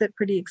working with it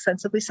pretty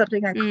extensively,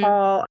 something I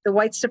call the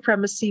white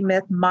supremacy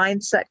myth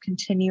mindset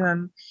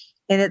continuum.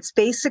 And it's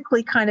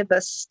basically kind of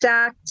a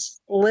stacked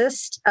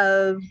list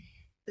of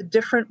the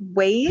different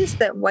ways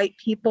that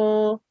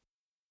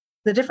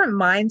the different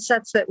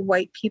mindsets that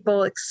white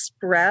people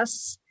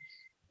express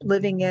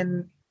living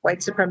in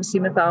white supremacy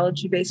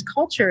mythology based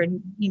culture.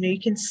 And, you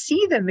can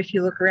see them if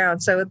you look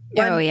around. So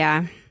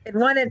and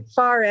one at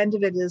far end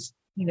of it is,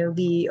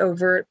 the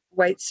overt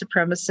white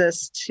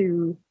supremacist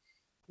who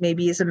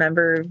maybe is a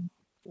member of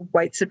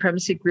white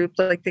supremacy group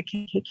like the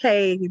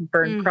KKK and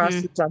burn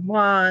crosses on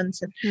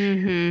lawns.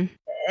 And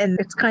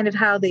it's kind of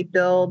how they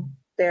build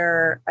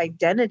their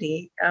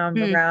identity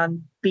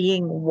around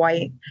being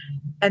white.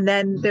 And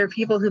then there are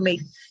people who may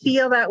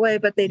feel that way,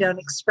 but they don't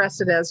express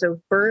it as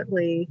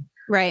overtly.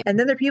 Right. And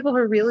then there are people who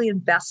are really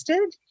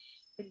invested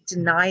in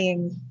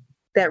denying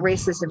that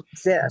racism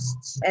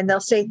exists. And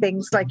they'll say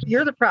things like,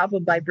 you're the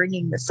problem by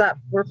bringing this up.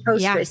 We're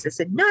post-racist.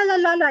 And no,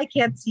 I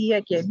can't see, I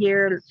can't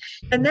hear.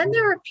 And then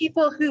there are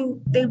people who,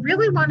 they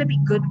really want to be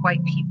good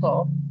white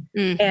people.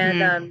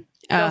 And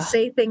they'll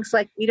say things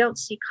like, we don't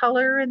see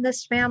color in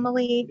this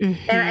family.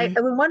 And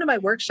in one of my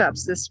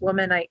workshops, this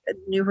woman, I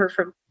knew her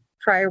from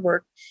prior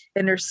work,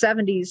 in her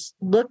 70s,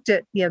 looked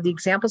at, the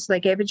examples that I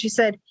gave, and she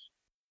said,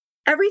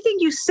 everything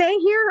you say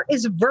here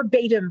is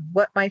verbatim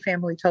what my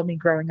family told me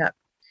growing up.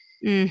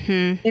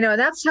 And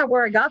that's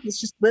where I got this,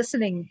 just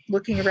listening,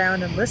 looking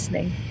around and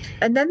listening.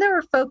 And then there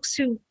are folks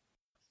who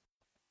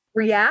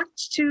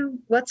react to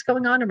what's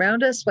going on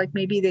around us. Like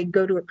maybe they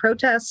go to a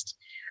protest.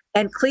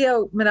 And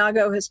Cleo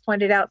Monago has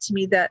pointed out to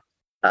me that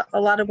a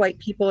lot of white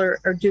people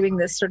are doing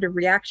this sort of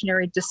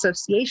reactionary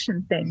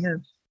dissociation thing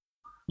of,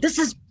 this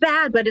is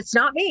bad, but it's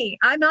not me.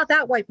 I'm not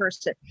that white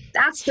person.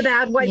 That's the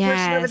bad white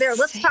person over there.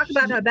 Let's talk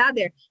about how bad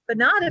they are, but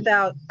not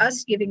about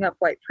us giving up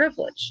white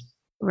privilege.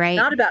 Right.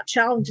 Not about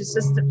challenging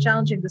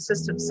the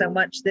system so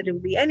much that it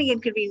would be any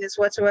inconvenience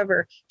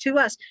whatsoever to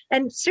us.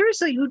 And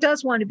seriously, who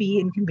does want to be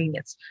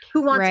inconvenienced?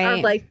 Who wants our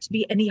life to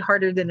be any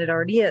harder than it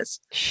already is?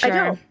 Sure. I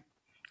don't.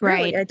 Right.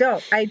 Really, I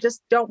don't. I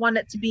just don't want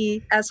it to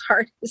be as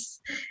hard as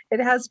it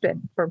has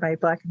been for my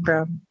Black and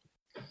brown.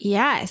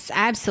 Yes,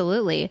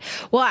 absolutely.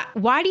 Well,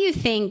 why do you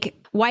think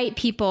white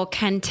people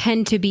can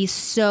tend to be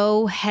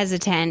so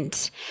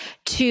hesitant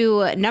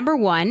to, number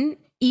one,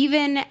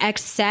 even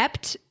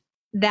accept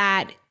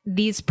that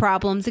these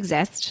problems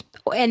exist?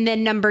 And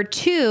then number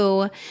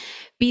two,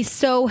 be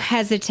so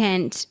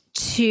hesitant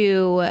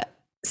to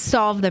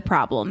solve the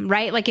problem,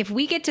 right? Like if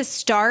we get to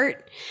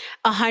start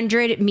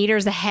 100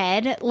 meters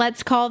ahead,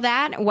 let's call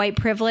that white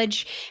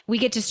privilege, we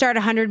get to start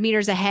 100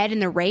 meters ahead in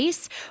the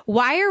race.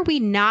 Why are we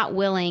not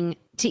willing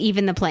to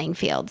even the playing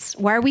fields?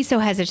 Why are we so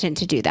hesitant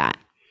to do that?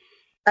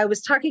 I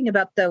was talking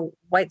about the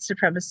white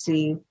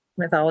supremacy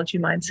mythology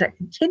mindset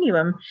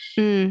continuum,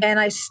 and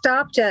I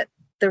stopped at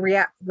the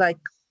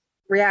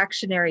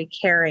reactionary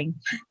caring.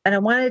 And I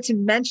wanted to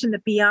mention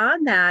that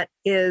beyond that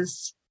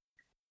is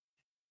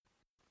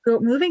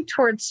moving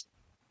towards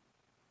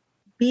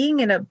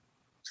being in a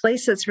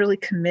place that's really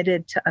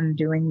committed to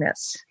undoing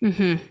this.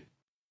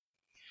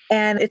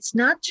 And it's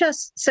not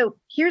just, so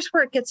here's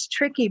where it gets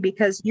tricky,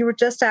 because you were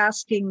just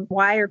asking,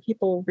 why are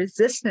people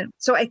resistant?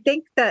 So I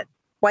think that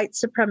white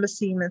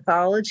supremacy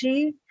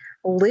mythology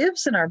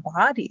lives in our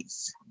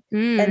bodies,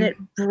 and it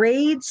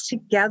braids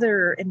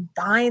together and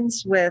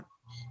binds with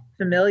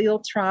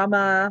familial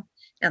trauma,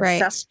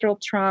 ancestral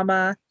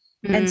trauma.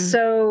 And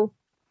so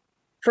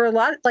for a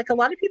lot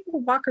of people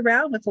walk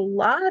around with a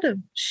lot of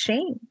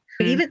shame.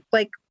 Even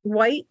like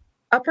white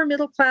upper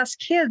middle class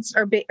kids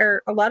are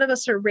a lot of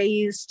us are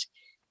raised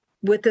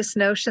with this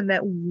notion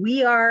that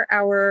we are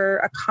our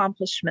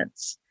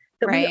accomplishments,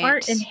 that we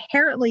aren't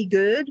inherently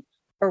good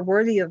or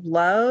worthy of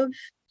love,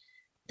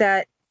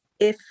 that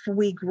if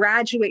we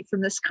graduate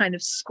from this kind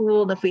of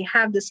school and if we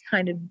have this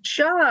kind of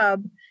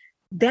job,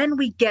 then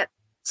we get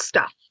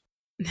stuff.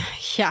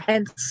 Yeah.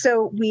 And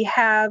so we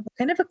have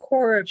kind of a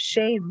core of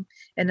shame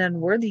and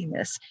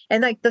unworthiness.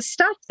 And like the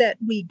stuff that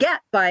we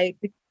get by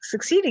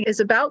succeeding is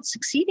about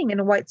succeeding in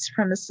a white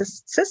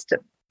supremacist system.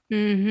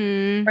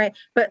 Right.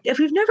 But if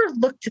we've never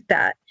looked at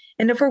that,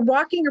 and if we're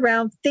walking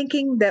around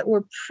thinking that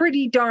we're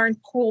pretty darn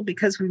cool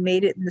because we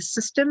made it in the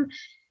system,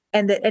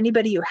 and that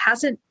anybody who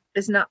hasn't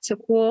is not so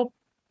cool,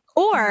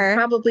 or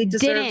probably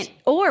deserves.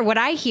 Or what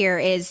I hear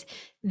is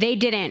they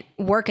didn't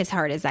work as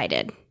hard as I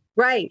did.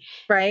 Right.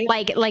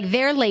 Like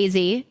they're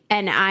lazy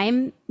and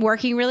I'm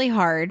working really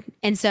hard.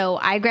 And so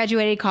I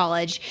graduated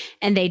college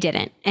and they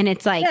didn't. And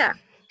it's like,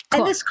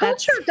 cool. And this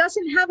culture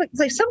doesn't have it.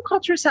 Like some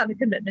cultures have a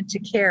commitment to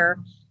care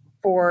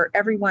for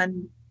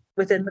everyone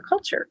within the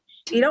culture.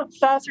 You don't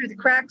fall through the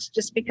cracks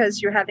just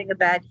because you're having a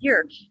bad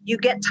year. You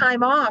get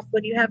time off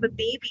when you have a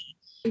baby.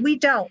 We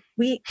don't.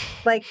 We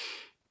like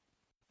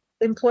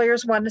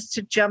employers want us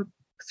to jump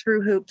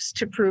through hoops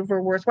to prove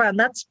we're worthwhile.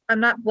 And I'm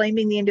not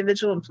blaming the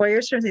individual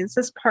employers or anything. This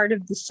is part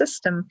of the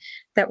system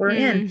that we're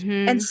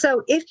in. And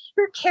so if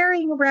you're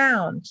carrying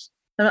around,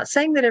 I'm not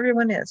saying that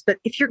everyone is, but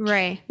if you're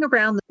carrying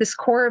around this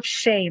core of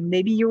shame,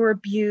 maybe you were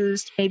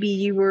abused, maybe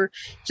you were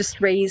just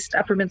raised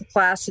upper middle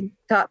class and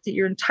thought that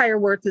your entire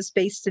worth is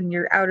based in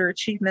your outer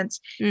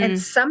achievements.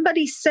 And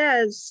somebody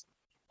says,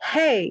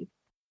 hey,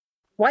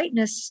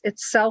 whiteness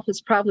itself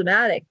is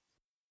problematic,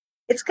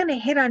 it's going to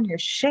hit on your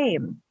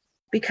shame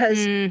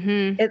because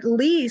at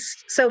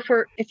least,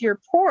 if you're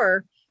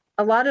poor,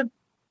 a lot of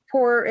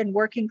poor and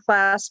working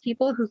class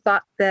people who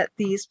thought that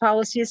these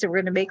policies that were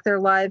going to make their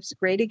lives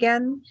great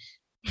again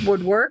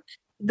would work,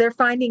 they're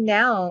finding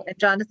now, and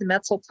Jonathan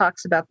Metzl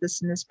talks about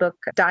this in his book,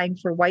 Dying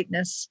for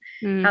Whiteness,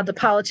 how the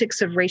politics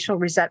of racial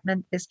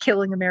resentment is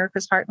killing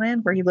America's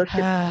heartland, where he looked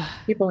at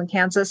people in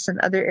Kansas and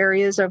other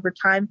areas over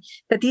time,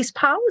 that these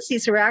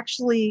policies are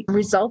actually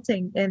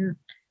resulting in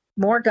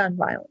more gun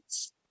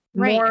violence,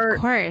 more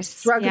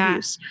drug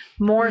abuse,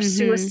 more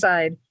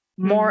suicide,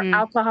 more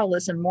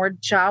alcoholism, more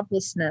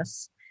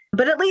joblessness.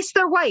 But at least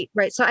they're white,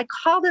 right? So I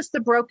call this the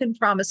broken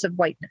promise of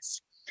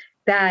whiteness.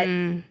 That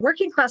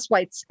working class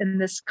whites in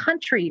this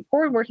country,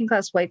 poor working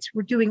class whites,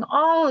 were doing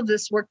all of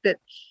this work that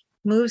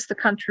moves the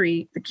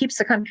country, that keeps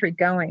the country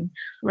going.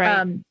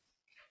 Right.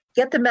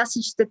 Get the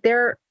message that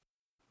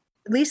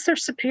at least they're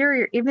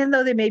superior, even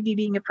though they may be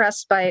being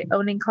oppressed by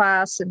owning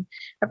class and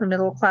upper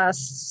middle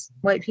class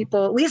white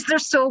people. At least they're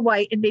still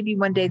white, and maybe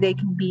one day they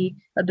can be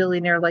a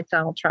billionaire like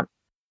Donald Trump.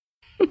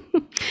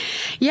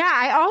 Yeah,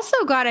 I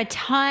also got a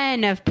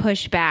ton of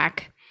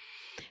pushback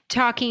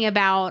talking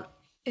about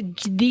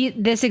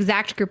this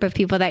exact group of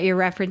people that you're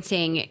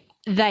referencing.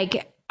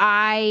 Like,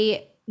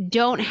 I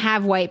don't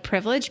have white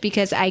privilege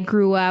because I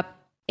grew up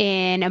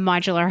in a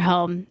modular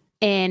home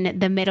in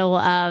the middle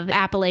of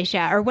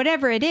Appalachia or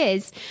whatever it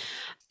is.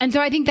 And so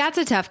I think that's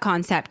a tough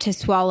concept to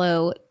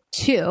swallow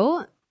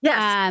too.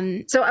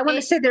 Yes. So I want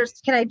to say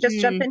can I just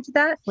jump into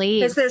that?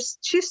 Please. Because there's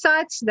two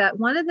sides to that.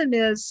 One of them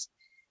is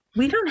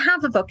we don't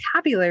have a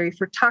vocabulary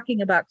for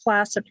talking about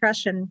class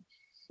oppression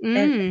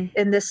in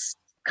this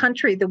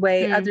country the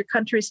way other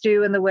countries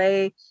do, and the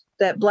way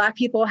that Black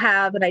people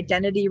have an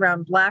identity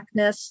around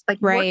Blackness. Like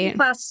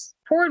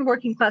poor and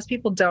working class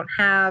people don't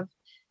have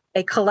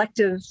a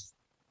collective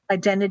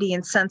identity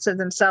and sense of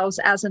themselves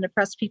as an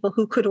oppressed people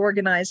who could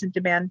organize and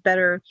demand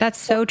better. That's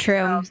so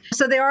true.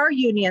 So there are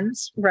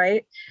unions,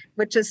 right?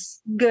 Which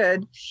is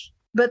good.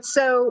 But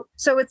so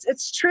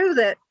it's true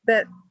that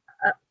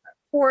a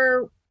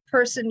poor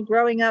person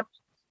growing up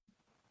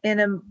in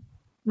a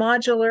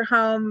modular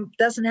home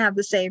doesn't have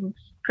the same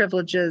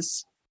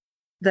privileges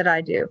that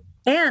I do.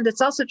 And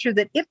it's also true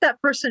that if that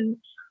person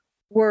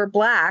were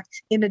Black,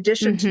 in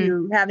addition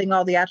to having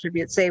all the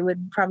attributes, they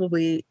would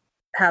probably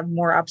have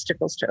more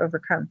obstacles to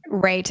overcome.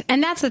 Right.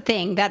 And that's the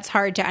thing that's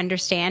hard to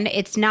understand.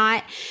 It's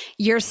not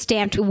you're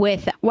stamped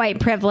with white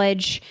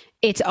privilege.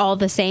 It's all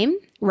the same,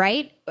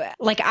 right?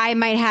 Like, I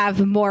might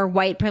have more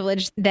white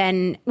privilege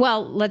than,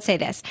 well, let's say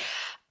this.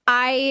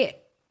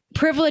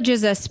 Privilege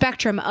is a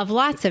spectrum of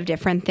lots of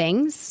different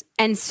things.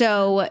 And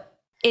so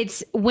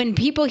it's when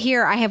people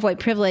hear I have white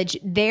privilege,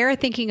 they're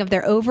thinking of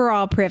their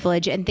overall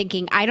privilege and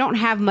thinking I don't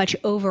have much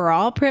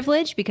overall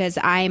privilege because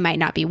I might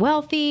not be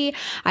wealthy.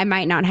 I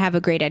might not have a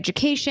great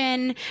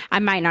education. I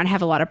might not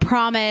have a lot of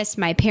promise.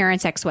 My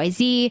parents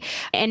XYZ.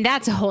 And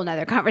that's a whole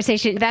nother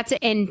conversation. That's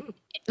in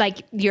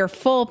like your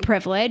full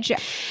privilege.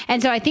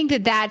 And so I think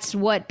that that's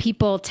what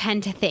people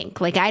tend to think.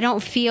 Like, I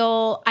don't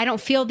feel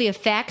the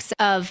effects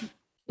of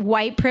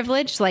white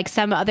privilege like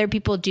some other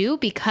people do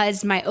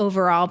because my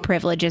overall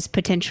privilege is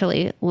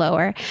potentially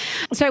lower.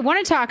 So I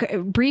want to talk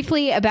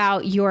briefly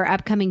about your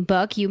upcoming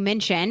book. You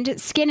mentioned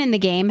Skin in the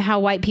Game,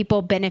 How White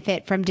People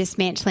Benefit from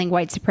Dismantling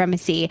White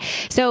Supremacy.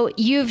 So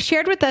you've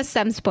shared with us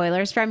some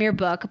spoilers from your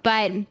book,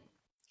 but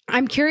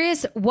I'm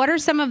curious, what are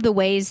some of the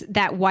ways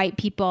that white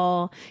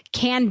people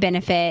can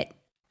benefit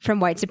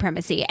from white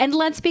supremacy? And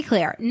let's be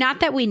clear,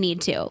 not that we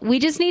need to. We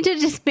just need to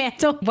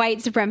dismantle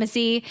white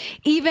supremacy,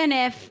 even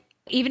if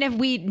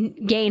we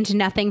gained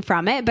nothing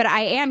from it. But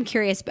I am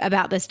curious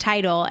about this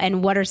title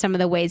and what are some of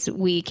the ways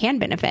we can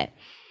benefit?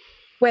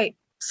 Wait,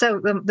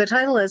 so the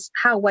title is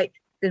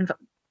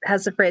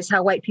has the phrase,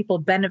 how white people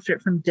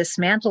benefit from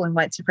dismantling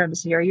white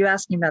supremacy. Are you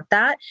asking about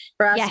that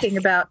or asking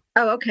about,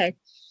 oh, okay.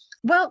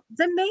 Well,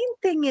 the main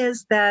thing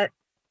is that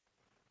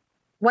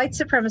white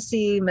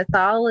supremacy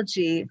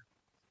mythology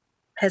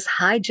has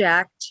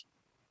hijacked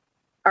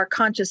our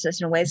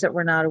consciousness in ways that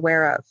we're not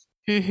aware of.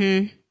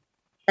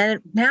 And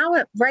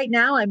right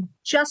now, I'm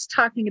just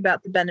talking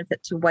about the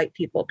benefit to white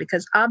people,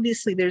 because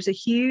obviously there's a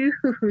huge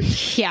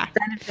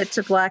benefit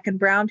to Black and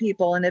brown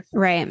people. And if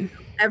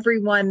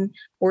everyone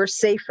were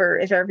safer,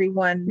 if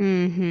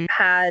everyone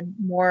had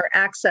more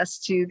access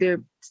to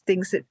the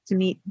things to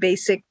meet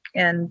basic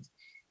and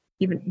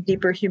even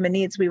deeper human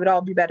needs, we would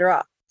all be better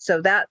off. So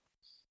that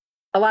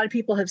a lot of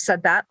people have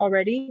said that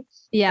already.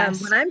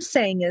 Yes. What I'm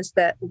saying is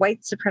that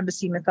white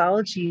supremacy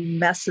mythology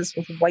messes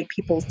with white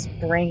people's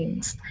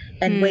brains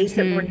in ways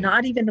that we're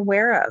not even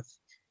aware of,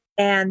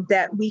 and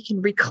that we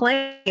can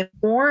reclaim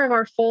more of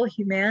our full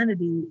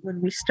humanity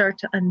when we start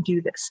to undo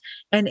this.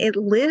 And it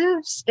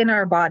lives in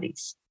our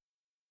bodies.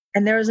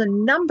 And there's a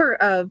number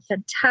of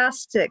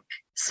fantastic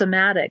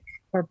somatic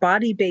or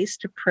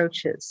body-based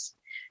approaches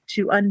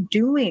to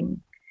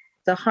undoing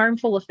the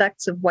harmful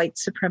effects of white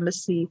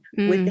supremacy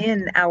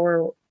within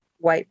our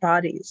white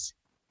bodies.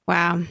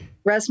 Wow.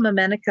 Resmaa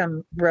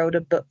Menakem wrote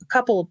a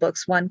couple of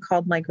books, one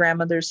called My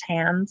Grandmother's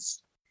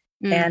Hands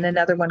and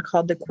another one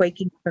called The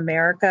Quaking of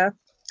America.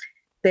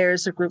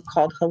 There's a group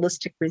called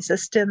Holistic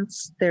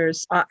Resistance.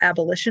 There's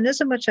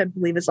abolitionism, which I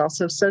believe is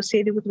also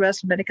associated with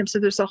Resmaa Menakem. So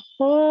there's a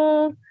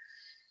whole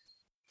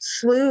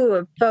slew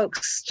of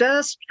folks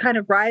just kind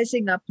of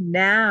rising up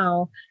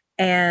now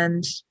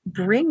and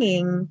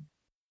bringing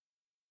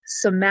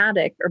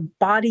somatic or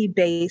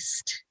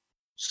body-based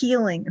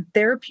healing,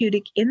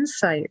 therapeutic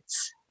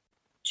insights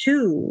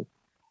to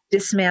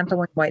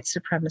dismantling white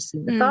supremacy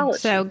mythology.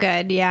 So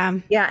good. Yeah.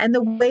 Yeah. And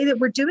the way that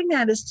we're doing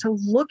that is to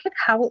look at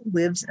how it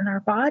lives in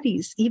our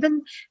bodies,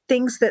 even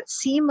things that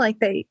seem like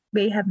they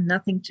may have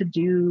nothing to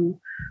do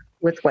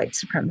with white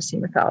supremacy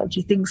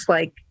mythology, things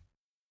like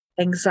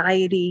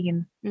anxiety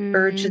and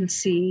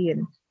urgency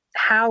and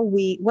how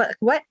we,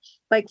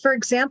 like, for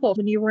example,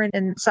 when you were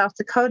in South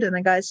Dakota and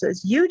the guy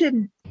says,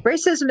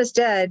 racism is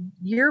dead,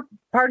 you're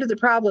part of the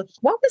problem.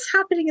 What was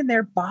happening in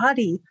their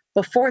body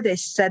before they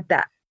said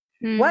that?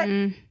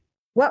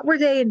 What were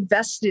they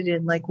invested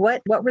in? Like,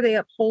 what were they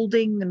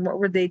upholding and what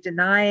were they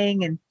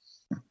denying? And,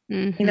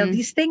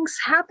 these things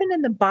happen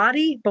in the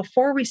body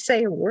before we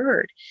say a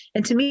word.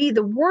 And to me,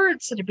 the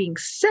words that are being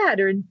said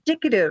are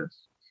indicative.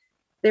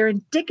 They're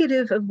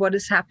indicative of what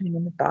is happening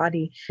in the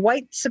body.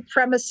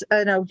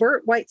 An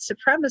overt white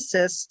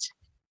supremacist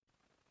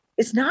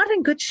is not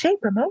in good shape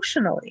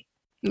emotionally.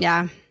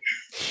 Yeah.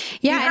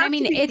 Yeah. And I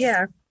mean,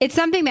 it's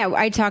something that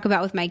I talk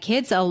about with my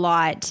kids a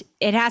lot.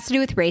 It has to do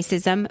with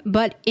racism,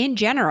 but in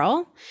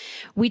general,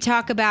 we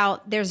talk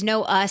about there's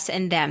no us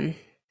and them.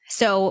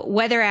 So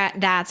whether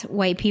that's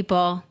white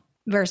people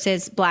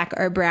versus Black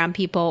or brown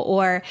people,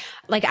 or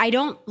like, I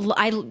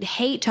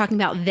hate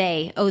talking about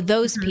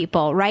those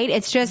people, right?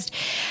 It's just,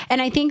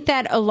 and I think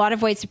that a lot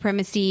of white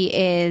supremacy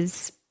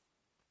is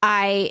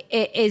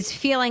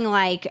feeling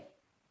like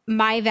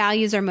my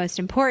values are most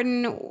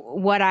important.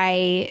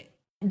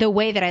 The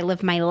way that I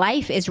live my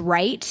life is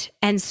right.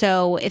 And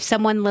so if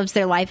someone lives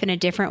their life in a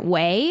different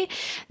way,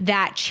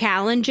 that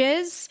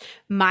challenges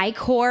my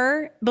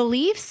core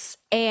beliefs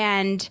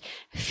and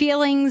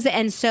feelings.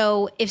 And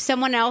so if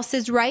someone else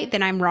is right,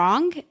 then I'm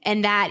wrong.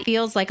 And that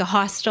feels like a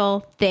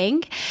hostile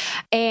thing.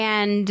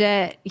 And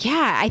I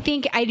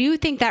do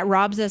think that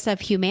robs us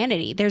of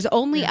humanity. There's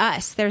only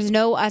us. There's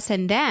no us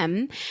and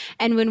them.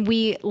 And when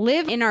we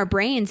live in our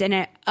brains in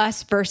a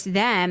us versus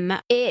them,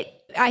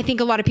 I think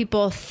a lot of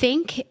people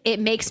think it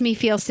makes me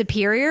feel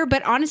superior,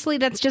 but honestly,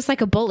 that's just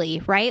like a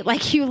bully, right?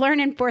 Like you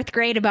learn in 4th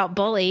grade about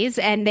bullies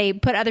and they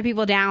put other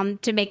people down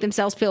to make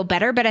themselves feel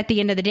better. But at the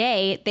end of the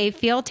day, they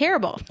feel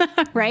terrible,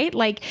 right?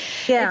 Like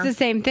it's the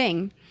same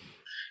thing.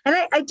 And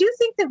I do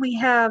think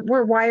that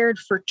we're wired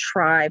for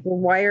tribe. We're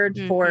wired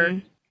for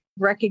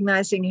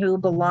recognizing who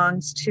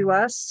belongs to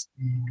us.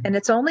 And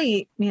it's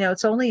only in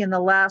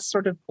the last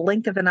sort of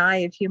blink of an eye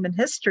of human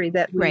history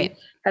that we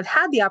have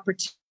had the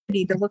opportunity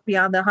to look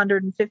beyond the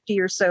 150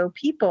 or so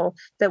people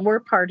that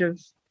were part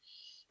of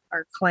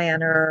our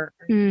clan or our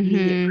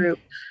immediate group.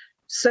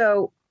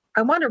 So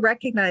I want to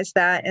recognize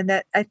that. And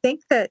that I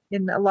think that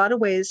in a lot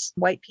of ways,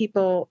 white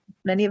people,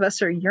 many of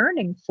us are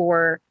yearning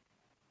for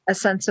a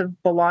sense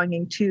of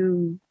belonging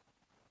to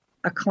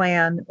a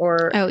clan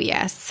or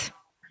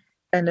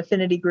an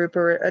affinity group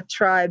or a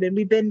tribe. And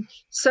we've been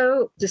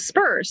so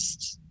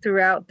dispersed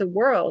throughout the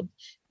world.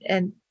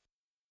 And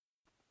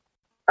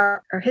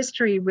our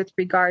history with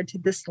regard to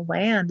this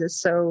land is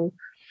so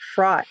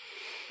fraught.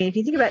 And if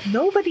you think about it,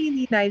 nobody in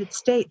the United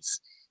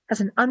States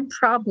has an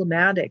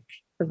unproblematic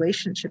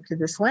relationship to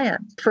this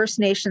land. First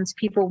Nations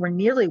people were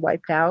nearly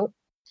wiped out.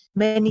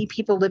 Many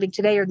people living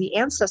today are the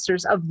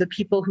ancestors of the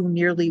people who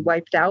nearly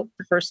wiped out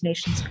the First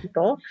Nations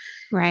people.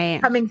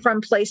 Right. Coming from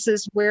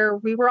places where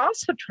we were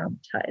also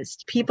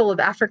traumatized. People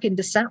of African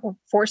descent were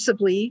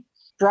forcibly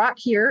brought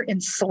here,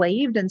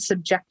 enslaved and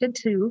subjected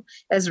to,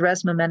 as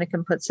Resmaa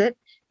Menakem puts it,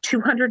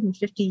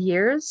 250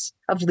 years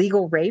of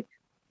legal rape.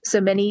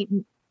 So many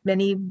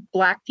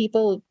Black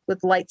people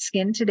with light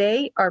skin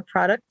today are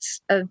products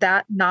of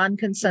that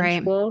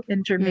non-consensual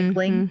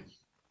intermingling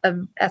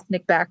of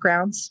ethnic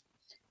backgrounds.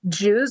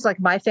 Jews, like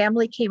my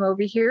family, came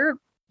over here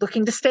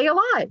looking to stay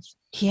alive.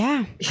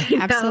 Yeah,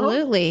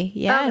 absolutely.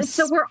 Yes.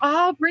 So we're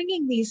all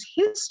bringing these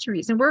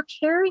histories and we're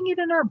carrying it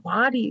in our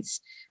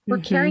bodies. We're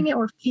carrying it,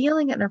 we're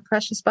feeling it in our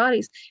precious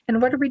bodies.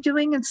 And what are we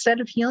doing instead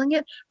of healing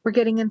it? We're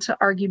getting into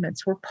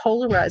arguments. We're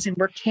polarizing.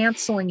 We're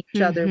canceling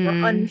each other. We're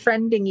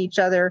unfriending each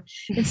other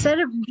instead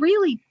of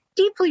really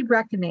deeply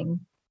reckoning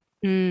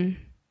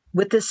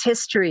with this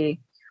history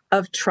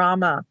of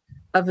trauma,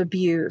 of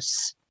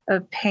abuse,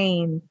 of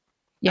pain.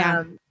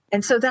 Yeah.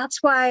 And so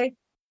that's why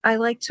I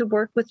like to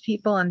work with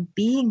people on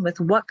being with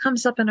what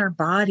comes up in our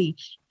body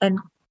and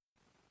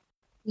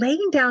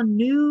laying down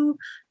new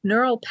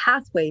neural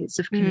pathways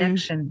of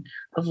connection,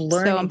 of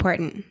learning, so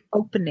important,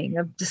 opening,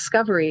 of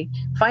discovery,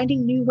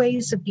 finding new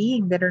ways of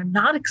being that are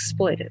not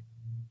exploited.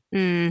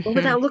 What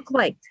would that look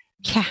like?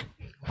 Yeah.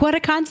 What a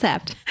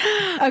concept.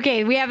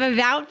 Okay, we have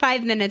about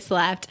 5 minutes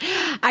left.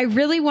 I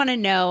really want to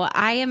know.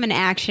 I am an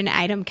action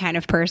item kind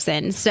of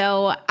person.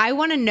 So I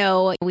want to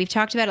know, we've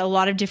talked about a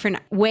lot of different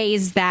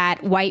ways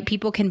that white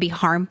people can be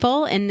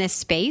harmful in this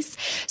space.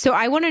 So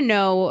I want to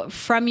know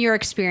from your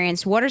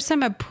experience, what are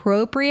some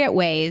appropriate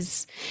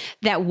ways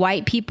that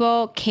white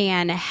people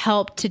can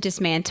help to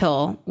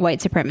dismantle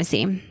white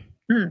supremacy?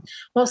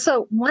 Well,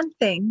 so one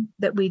thing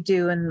that we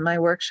do in my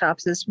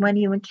workshops is when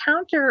you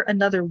encounter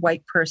another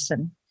white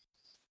person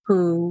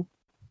who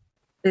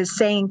is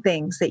saying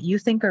things that you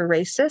think are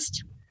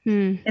racist,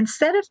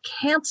 instead of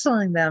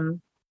canceling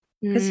them,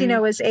 because,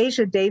 as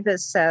Asia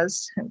Davis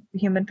says,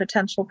 Human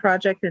Potential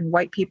Project and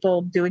White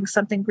People Doing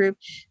Something group,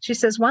 she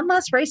says, one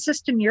less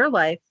racist in your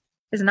life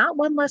is not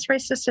one less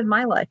racist in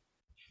my life.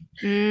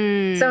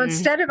 So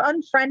instead of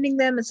unfriending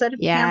them, instead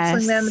of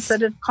canceling them,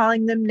 instead of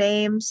calling them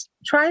names,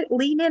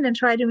 lean in and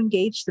try to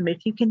engage them.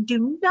 If you can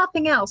do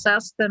nothing else,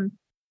 ask them,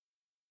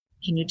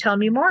 can you tell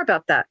me more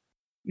about that?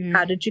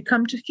 How did you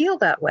come to feel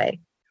that way?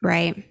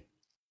 Right.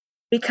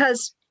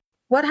 Because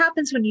what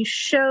happens when you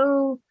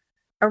show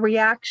a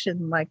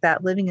reaction like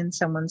that living in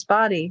someone's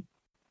body,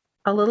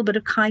 a little bit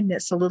of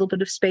kindness, a little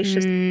bit of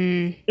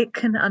spaciousness, it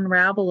can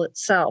unravel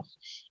itself.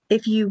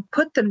 If you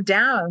put them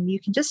down, you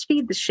can just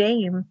feed the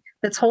shame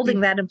that's holding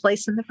that in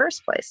place in the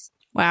first place.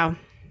 Wow.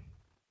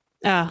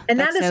 Oh, and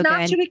that is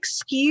not to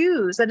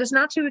excuse, that is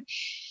not to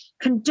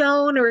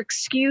condone or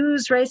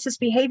excuse racist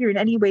behavior in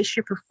any way,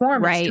 shape, or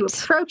form. It's to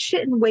approach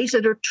it in ways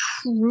that are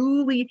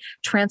truly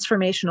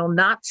transformational,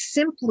 not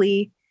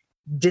simply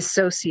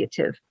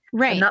dissociative.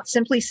 Right. I'm not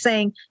simply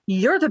saying,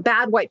 you're the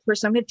bad white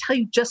person. I'm going to tell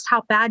you just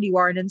how bad you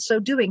are. And in so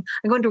doing,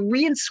 I'm going to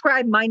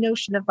reinscribe my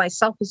notion of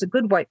myself as a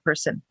good white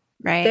person.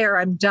 Right. There,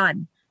 I'm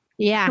done.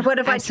 Yeah. What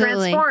have I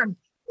transformed?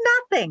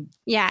 Nothing.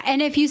 Yeah.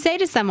 And if you say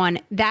to someone,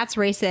 that's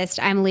racist,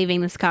 I'm leaving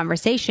this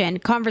conversation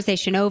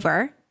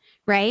over,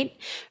 right?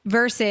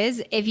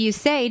 Versus if you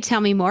say,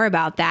 tell me more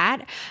about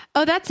that.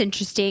 Oh, that's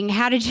interesting.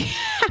 How'd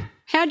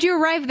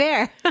you arrive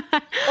there?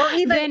 Or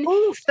even,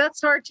 oof,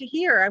 that's hard to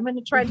hear. I'm going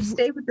to try to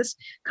stay with this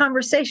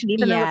conversation,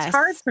 even though it's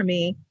hard for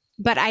me.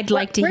 But I'd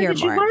like to hear more. Where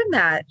did you learn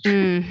that?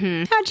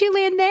 How'd you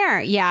land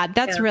there? Yeah,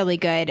 that's really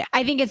good.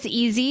 I think it's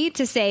easy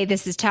to say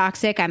this is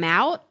toxic, I'm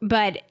out.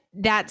 But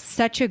that's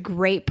such a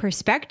great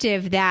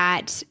perspective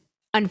that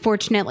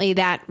unfortunately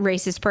that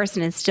racist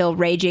person is still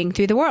raging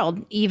through the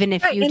world, even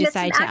if you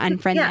decide to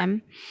unfriend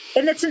them.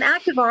 And it's an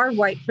act of our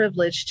white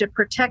privilege to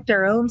protect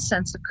our own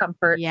sense of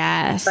comfort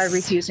by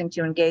refusing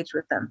to engage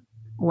with them.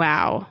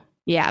 Wow.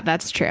 Yeah,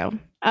 that's true.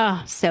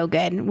 Oh, so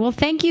good. Well,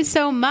 thank you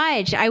so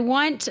much. I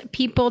want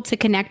people to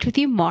connect with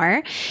you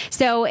more.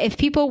 So if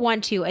people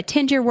want to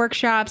attend your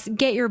workshops,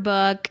 get your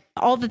book,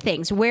 all the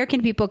things, where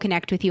can people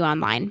connect with you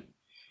online?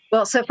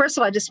 Well, so first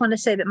of all, I just want to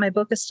say that my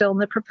book is still in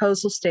the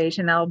proposal stage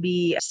and I'll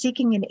be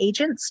seeking an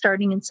agent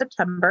starting in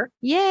September.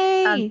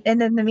 Yay.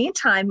 And in the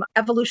meantime,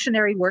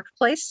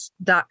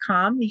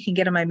 evolutionaryworkplace.com. You can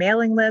get on my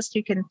mailing list.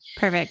 You can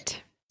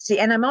see.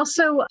 And I'm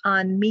also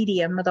on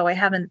Medium, although I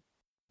haven't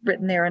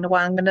written there in a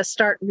while. I'm going to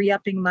start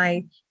re-upping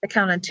my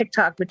account on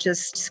TikTok, which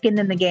is skin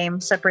in the game,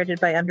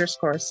 separated by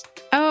underscores.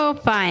 Oh,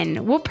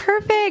 fun. Well,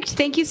 perfect.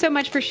 Thank you so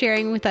much for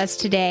sharing with us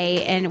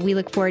today. And we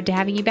look forward to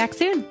having you back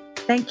soon.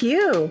 Thank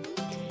you.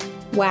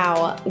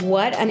 Wow,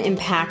 what an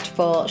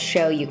impactful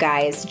show, you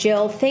guys.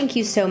 Jill, thank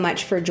you so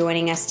much for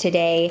joining us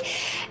today.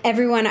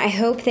 Everyone, I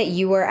hope that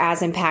you were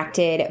as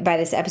impacted by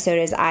this episode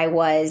as I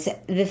was.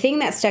 The thing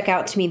that stuck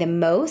out to me the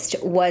most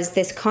was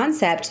this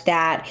concept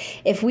that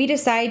if we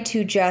decide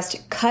to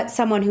just cut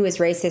someone who is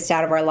racist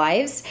out of our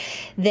lives,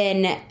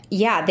 then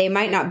yeah, they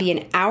might not be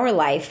in our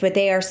life, but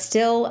they are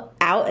still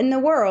out in the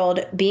world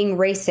being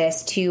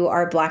racist to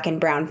our Black and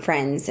brown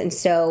friends. And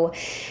so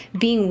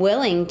being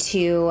willing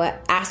to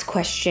ask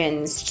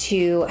questions,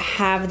 to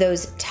have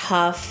those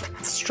tough,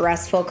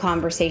 stressful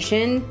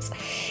conversations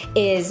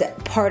is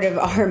part of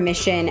our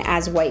mission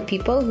as white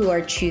people who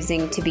are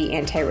choosing to be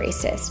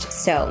anti-racist.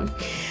 So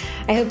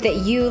I hope that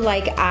you,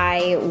 like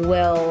I,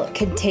 will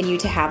continue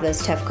to have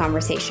those tough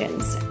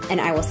conversations.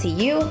 And I will see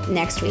you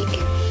next week.